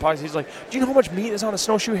this on the podcast, he's like, do you know how much meat is on a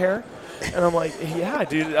snowshoe hare? And I'm like, yeah,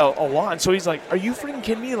 dude, a lot. And so he's like, are you freaking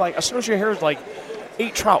kidding me? Like, a snowshoe hare is like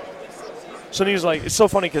 8 trout. So then he was like, it's so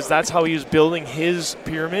funny because that's how he was building his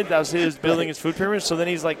pyramid. That was his building his food pyramid. So then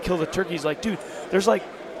he's like, killed a turkey. He's like, dude, there's like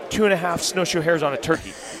 2.5 snowshoe hares on a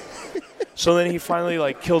turkey. So then he finally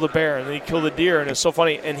like killed a bear, and then he killed a deer, and it's so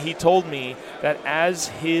funny. And he told me that as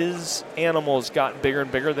his animals got bigger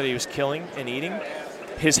and bigger that he was killing and eating,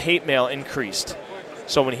 his hate mail increased.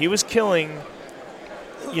 So when he was killing,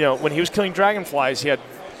 dragonflies, he had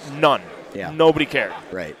none. Yeah. Nobody cared.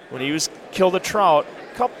 Right. When he was killed a trout,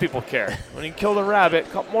 a couple people cared. When he killed a rabbit, a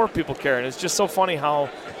couple more people cared. And it's just so funny how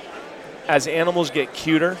as animals get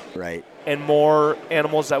cuter, Right. and more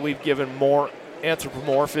animals that we've given more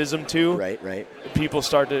anthropomorphism to, Right. people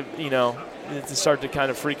start to, kind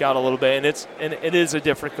of freak out a little bit, and it is a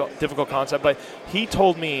difficult concept. But he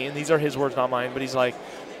told me, and these are his words, not mine, but he's like,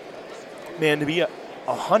 man, to be a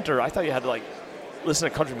hunter, I thought you had to like listen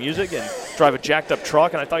to country music and drive a jacked up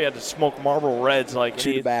truck, and I thought you had to smoke Marlboro Reds, like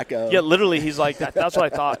Chew tobacco. Yeah, literally, he's like that's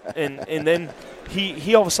what I thought, and then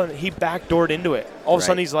he all of a sudden he backdoored into it. All of a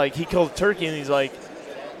sudden he's like, he killed a turkey, and he's like,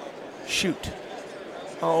 shoot.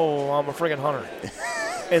 Oh, I'm a friggin' hunter.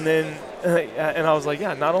 And then, and I was like,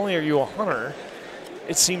 yeah, not only are you a hunter,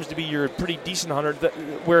 it seems to be you're a pretty decent hunter.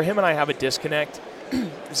 Where him and I have a disconnect,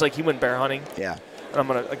 it's like he went bear hunting. Yeah.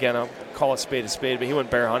 And I'll call a spade, but he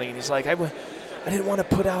went bear hunting, and he's like, I didn't want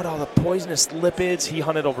to put out all the poisonous lipids. He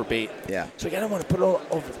hunted over bait. Yeah. So I didn't want to put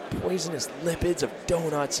over the poisonous lipids of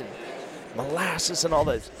donuts and molasses and all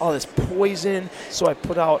this poison. So I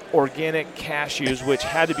put out organic cashews, which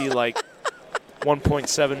had to be like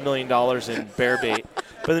 $1.7 million in bear bait.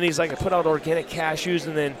 But then he's like, I put out organic cashews,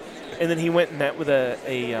 and then he went and met with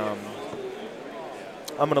I'm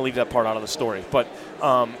going to leave that part out of the story. But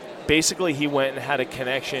basically he went and had a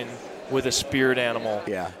connection with a spirit animal.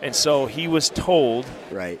 Yeah. And so he was told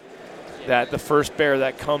Right. that the first bear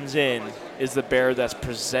that comes in is the bear that's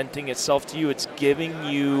presenting itself to you. It's giving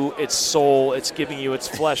you its soul. It's giving you its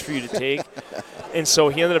flesh for you to take. And so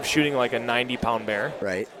he ended up shooting like a 90-pound bear.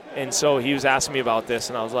 Right. And so he was asking me about this,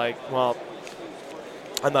 and I was like, well,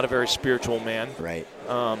 I'm not a very spiritual man. Right.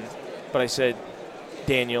 But I said,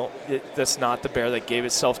 Daniel, that's not the bear that gave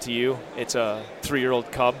itself to you. It's a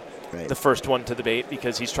 3-year-old cub, Right. the first one to the bait,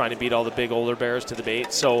 because he's trying to beat all the big older bears to the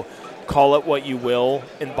bait. So call it what you will,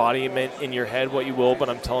 embodiment in your head, what you will, but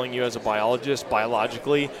I'm telling you as a biologist,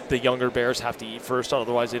 biologically, the younger bears have to eat first,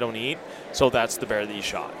 otherwise they don't eat. So that's the bear that you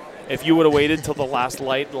shot. If you would have waited till the last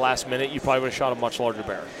minute, you probably would have shot a much larger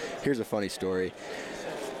bear. Here's a funny story.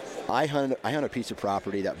 I hunt a piece of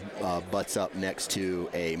property that butts up next to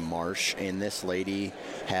a marsh, and this lady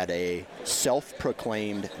had a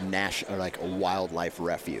self-proclaimed a wildlife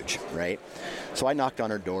refuge, right? So I knocked on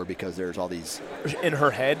her door because there's all these in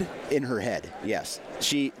her head. In her head, yes.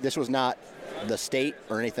 This was not the state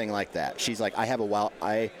or anything like that. She's like,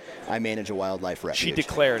 I manage a wildlife refuge. She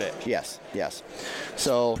declared it. Yes.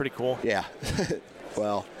 So pretty cool. Yeah.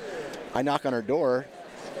 Well, I knock on her door,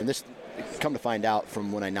 and this. Come to find out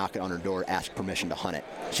from when I knock on her door, ask permission to hunt it.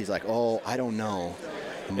 She's like, oh, I don't know.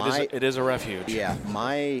 It is a refuge. Yeah,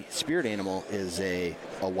 my spirit animal is a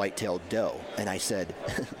white-tailed doe. And I said,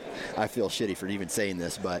 I feel shitty for even saying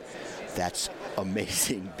this, but that's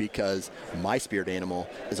amazing because my spirit animal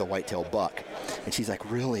is a white-tailed buck. And she's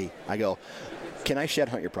like, really? I go, can I shed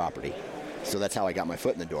hunt your property? So that's how I got my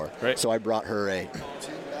foot in the door. Right. So I brought her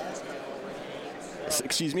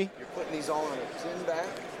Excuse me? You're putting these all in a tin bag?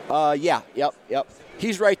 Yeah, yep.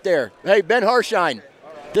 He's right there. Hey, Ben Harshine.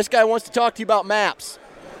 This guy wants to talk to you about maps.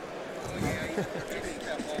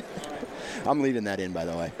 I'm leaving that in, by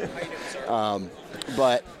the way.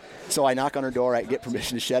 But so I knock on her door. I get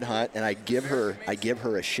permission to shed hunt, and I give her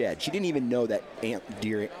a shed. She didn't even know that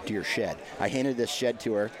deer shed. I handed this shed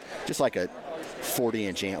to her, just like a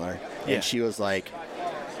 40-inch antler, and she was like,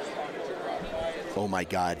 "Oh my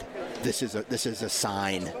God, this is a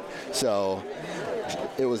sign." So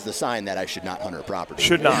it was the sign that I should not hunt her property.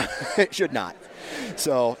 Should not. Should not.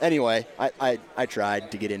 So anyway, I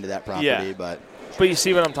tried to get into that property, but you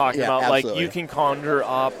see what I'm talking about. Absolutely. Like, you can conjure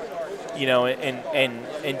up,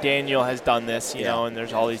 and Daniel has done this, you know, and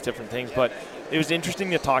there's all these different things. But it was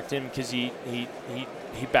interesting to talk to him because he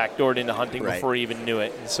backdoored into hunting before he even knew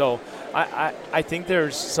it. And so I think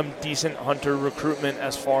there's some decent hunter recruitment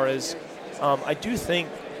as far as I do think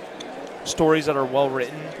stories that are well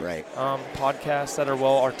written, podcasts that are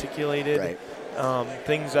well articulated,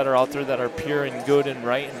 things that are out there that are pure and good and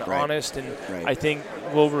right and honest, and I think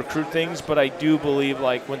we'll recruit things. But I do believe,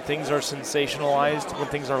 like, when things are sensationalized, when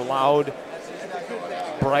things are loud,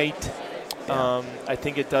 bright, I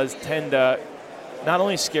think it does tend to not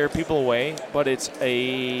only scare people away, but it's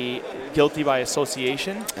a guilty by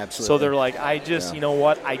association. Absolutely. So they're like, I just, you know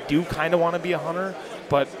what, I do kind of want to be a hunter,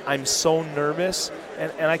 but I'm so nervous.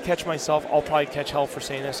 And I catch myself, I'll probably catch hell for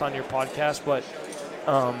saying this on your podcast, but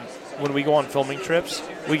when we go on filming trips,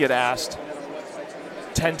 we get asked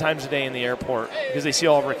 10 times a day in the airport because they see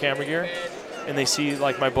all of our camera gear and they see,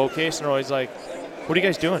 like, my bow case, and they're always like, what are you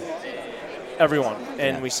guys doing? Everyone.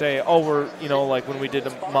 And we say, oh, we're, like when we did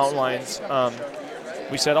the mountain lions,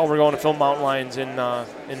 we said, oh, we're going to film mountain lions in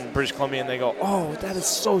British Columbia, and they go, oh, that is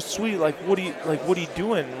so sweet. Like, what are you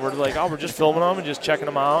doing? And we're like, oh, we're just filming them and just checking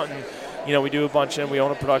them out, and we do a bunch, and we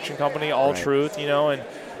own a production company, All Truth, and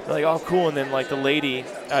they're like, oh, cool. And then, like, the lady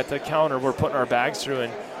at the counter, we're putting our bags through,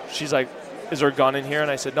 and she's like, is there a gun in here?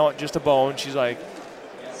 And I said, no, just a bow. And she's like,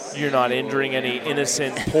 you're not injuring any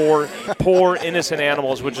innocent, poor innocent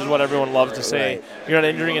animals, which is what everyone loves to say. Right. You're not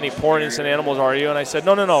injuring any poor innocent animals, are you? And I said,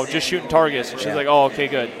 no, just shooting targets. And she's like, oh, okay,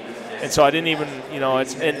 good. And so I didn't even,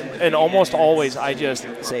 it's and almost always I just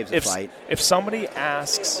saves the fight. If somebody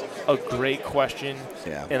asks a great question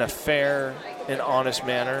in a fair and honest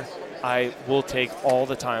manner, I will take all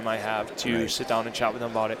the time I have to sit down and chat with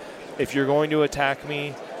them about it. If you're going to attack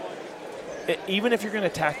me, even if you're going to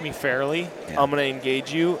attack me fairly, I'm going to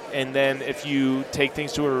engage you, and then if you take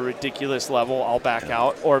things to a ridiculous level, I'll back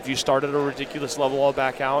out. Or if you start at a ridiculous level, I'll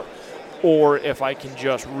back out. Or if I can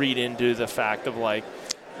just read into the fact of, like,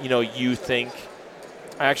 you think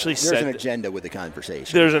I actually said there's an agenda with the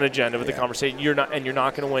conversation. There's an agenda with the conversation. You're not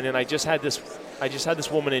going to win. And I just had this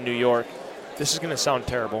woman in New York. This is going to sound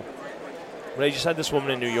terrible, but I just had this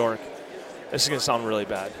woman in New York. This is going to sound really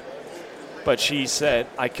bad. But she said,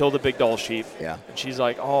 I killed a big doll sheep. Yeah. And she's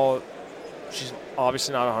like, oh, she's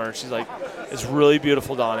obviously not a hunter. She's like, it's really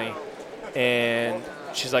beautiful, Donnie. And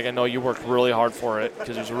she's like, I know you worked really hard for it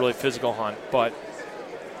because it was a really physical hunt. But,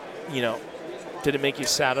 did it make you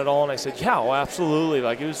sad at all? And I said, yeah, well, absolutely.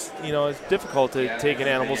 Like, it was, it's difficult to take an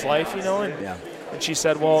animal's life, And she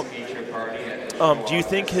said, well, do you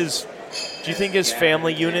think his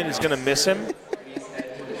family unit is going to miss him?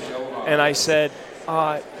 And I said,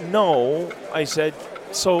 no. I said,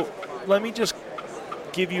 so let me just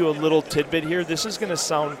give you a little tidbit here. This is going to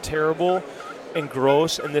sound terrible and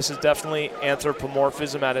gross, and this is definitely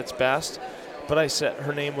anthropomorphism at its best. But I said,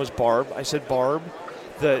 her name was Barb. I said, Barb,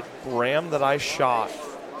 the ram that I shot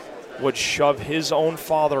would shove his own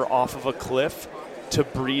father off of a cliff to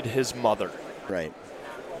breed his mother. Right.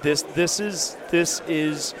 This is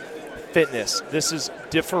fitness. This is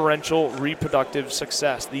differential reproductive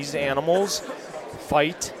success. These animals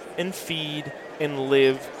fight and feed and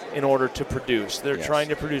live in order to produce. They're trying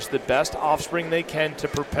to produce the best offspring they can to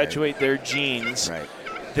perpetuate their genes. Right.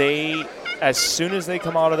 They, as soon as they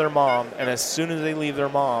come out of their mom and as soon as they leave their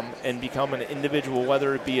mom and become an individual,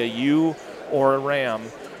 whether it be a ewe or a ram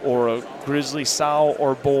or a grizzly sow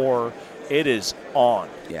or boar, it is on.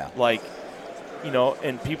 Yeah. Like,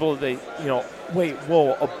 and people, wait,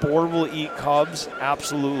 whoa, a boar will eat cubs?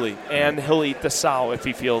 Absolutely. And he'll eat the sow if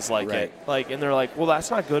he feels like it. Like, and they're like, well, that's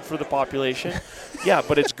not good for the population. Yeah,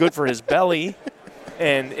 but it's good for his belly,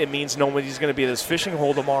 and it means nobody's going to be at his fishing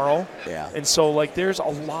hole tomorrow. Yeah. And so, like, there's a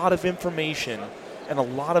lot of information and a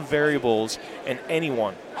lot of variables, and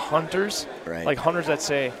hunters, like hunters that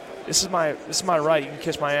say, this is my right, you can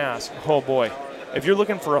kiss my ass. Oh, boy. If you're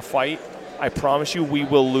looking for a fight, I promise you we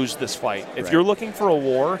will lose this fight. If you're looking for a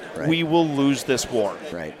war, we will lose this war.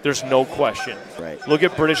 Right. There's no question. Right. Look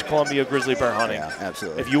at British Columbia grizzly bear hunting. Yeah,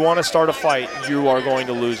 absolutely. If you want to start a fight, you are going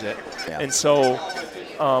to lose it. Yeah. And so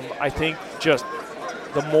I think just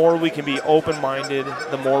the more we can be open-minded,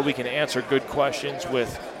 the more we can answer good questions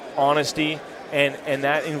with honesty, and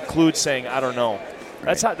that includes saying, I don't know.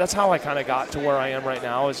 That's how I kind of got to where I am right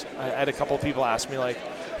now. Is I had a couple of people ask me like,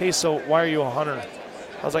 hey, so why are you a hunter?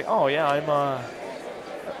 I was like, oh yeah,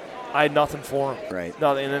 I had nothing for them. Right.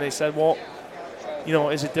 Nothing. And then they said, well,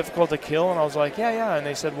 is it difficult to kill? And I was like, yeah. And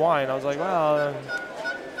they said, why? And I was like, well,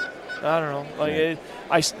 I don't know. Like,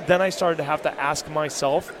 right. Then I started to have to ask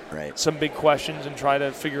myself some big questions and try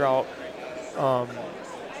to figure out,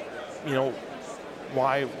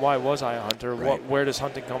 why was I a hunter? Right. Where does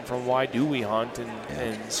hunting come from? Why do we hunt?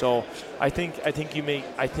 And so I think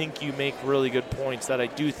you make really good points that I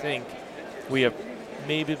do think we have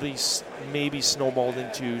maybe snowballed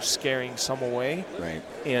into scaring some away, right?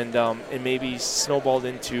 And maybe snowballed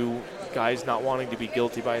into guys not wanting to be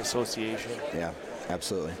guilty by association. Yeah,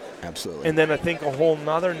 absolutely. And then I think a whole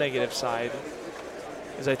nother negative side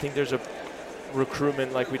is I think there's a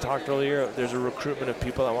recruitment, like we talked earlier, there's a recruitment of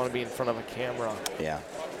people that want to be in front of a camera. Yeah.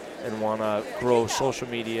 And want to grow social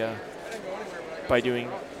media by doing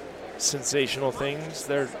sensational things.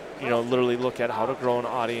 They're, literally look at how to grow an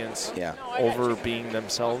audience over being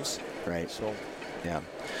themselves. Right. So, yeah,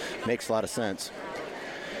 makes a lot of sense.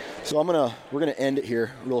 So we're gonna end it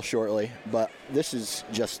here real shortly, but this is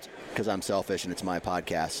just because I'm selfish and it's my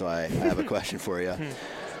podcast, so I have a question for you.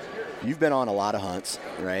 You've been on a lot of hunts,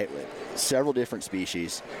 right? Several different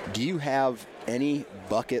species. Do you have any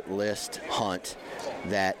bucket list hunt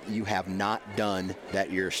that you have not done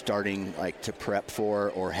that you're starting to prep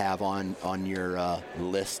for or have on your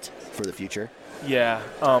list for the future? Yeah,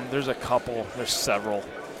 there's a couple. There's several,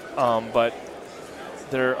 but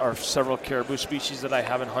there are several caribou species that I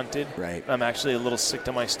haven't hunted. Right. I'm actually a little sick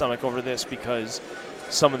to my stomach over this because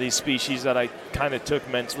some of these species that I kind of took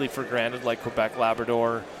mentally for granted, like Quebec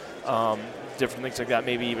Labrador, different things like that,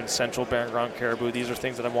 maybe even central barren ground caribou. These are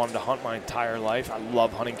things that I've wanted to hunt my entire life. I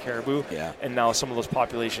love hunting caribou. Yeah. And now some of those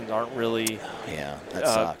populations aren't really. Yeah, that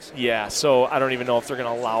sucks. Yeah, so I don't even know if they're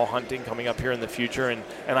going to allow hunting coming up here in the future, and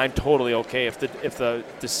I'm totally okay if the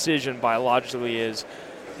decision biologically is,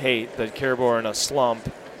 hey, the caribou are in a slump,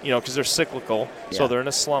 because they're cyclical, so they're in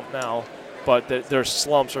a slump now. But their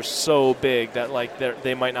slumps are so big that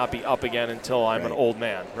they might not be up again until I'm an old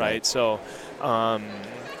man, right? So,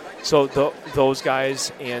 those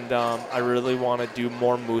guys, and I really want to do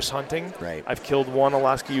more moose hunting. Right. I've killed one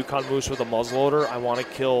Alaska Yukon moose with a muzzleloader. I want to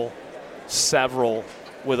kill several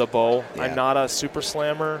with a bow. Yeah. I'm not a super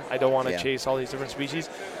slammer. I don't want to chase all these different species.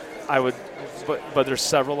 I would, but there's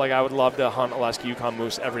several. I would love to hunt Alaska Yukon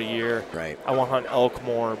moose every year. Right. I want to hunt elk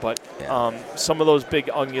more, but some of those big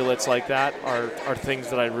ungulates like that are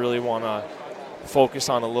things that I really want to focus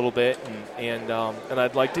on a little bit, and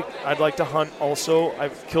I'd like to hunt also.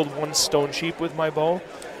 I've killed one stone sheep with my bow,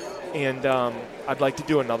 and I'd like to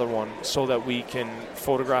do another one so that we can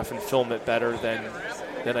photograph and film it better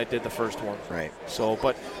than I did the first one. Right. So,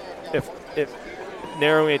 but if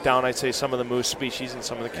narrowing it down, I'd say some of the moose species and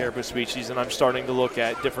some of the caribou species, and I'm starting to look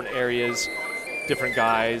at different areas, different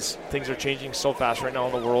guys. Things are changing so fast right now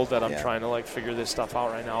in the world that I'm trying to figure this stuff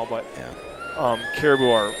out right now. But caribou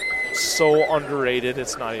are so underrated,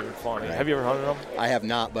 it's not even funny. Right. Have you ever hunted them? I have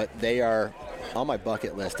not, but they are on my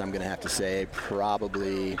bucket list. I'm going to have to say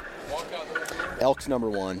probably elk's number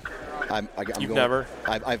one. Never?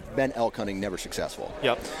 I've been elk hunting, never successful.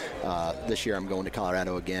 Yep. This year I'm going to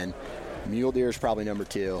Colorado again. Mule deer is probably number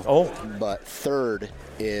two. Oh. But third,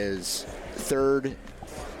 it's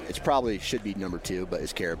probably should be number two, but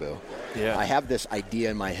it's caribou. Yeah. I have this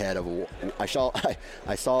idea in my head of I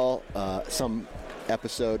saw some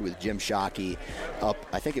episode with Jim Shockey up,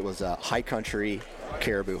 I think it was a high country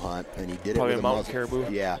caribou hunt, and he did probably it with a a mountain caribou.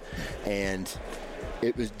 Yeah, and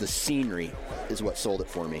it was the scenery is what sold it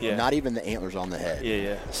for me. Yeah. Not even the antlers on the head.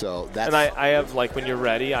 Yeah. So that's. And I have when you're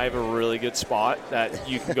ready, I have a really good spot that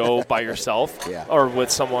you can go by yourself or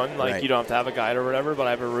with someone. You don't have to have a guide or whatever. But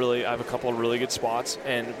I have a couple of really good spots,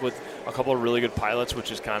 and with a couple of really good pilots,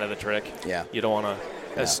 which is kind of the trick. Yeah. You don't want to.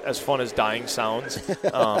 As fun as dying sounds,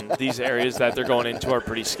 these areas that they're going into are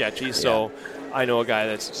pretty sketchy. So I know a guy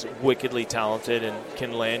that's wickedly talented and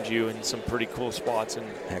can land you in some pretty cool spots. And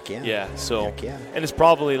heck yeah. Yeah. So heck yeah. And it's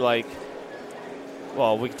probably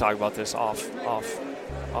well, we can talk about this off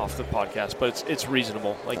the podcast, but it's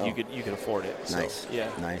reasonable. You could afford it. Nice. So,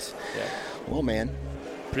 yeah. Nice. Yeah. Well, man.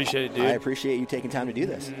 Appreciate it, dude. I appreciate you taking time to do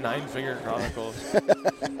this. Nine Finger Chronicles.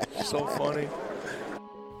 So funny.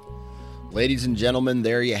 Ladies and gentlemen,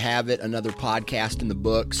 there you have it. Another podcast in the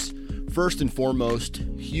books. First and foremost,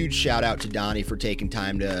 huge shout out to Donnie for taking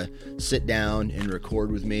time to sit down and record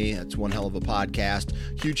with me. That's one hell of a podcast.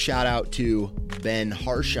 Huge shout out to Ben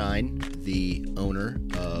Harshine the owner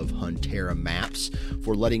of Huntera Maps,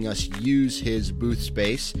 for letting us use his booth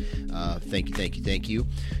space. Thank you.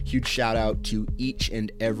 Huge shout out to each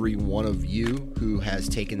and every one of you who has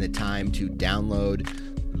taken the time to download,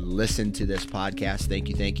 listen to this podcast.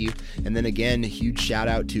 Thank you. And then again, huge shout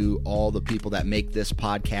out to all the people that make this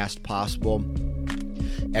podcast possible.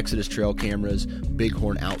 Exodus Trail Cameras,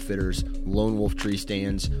 Bighorn Outfitters, Lone Wolf Tree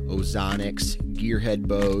Stands, Ozonics, Gearhead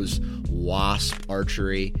Bows, Wasp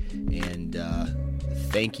Archery, and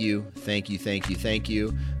thank you.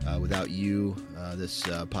 Without you, this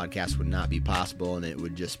podcast would not be possible, and it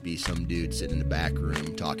would just be some dude sitting in the back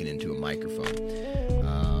room talking into a microphone.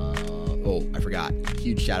 I forgot.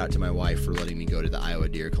 Huge shout out to my wife for letting me go to the Iowa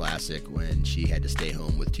Deer Classic when she had to stay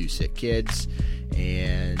home with 2 sick kids.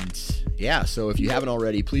 And yeah, so if you haven't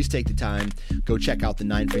already, please take the time, go check out the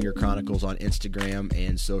Nine Finger Chronicles on Instagram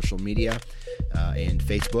and social media and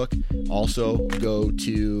Facebook. Also, go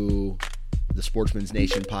to the Sportsman's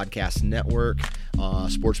Nation Podcast Network,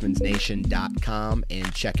 sportsmansnation.com,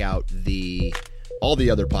 and check out all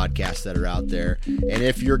the other podcasts that are out there. And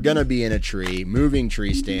if you're going to be in a tree, moving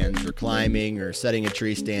tree stands or climbing or setting a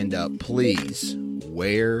tree stand up, please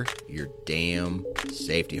wear your damn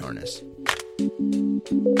safety harness.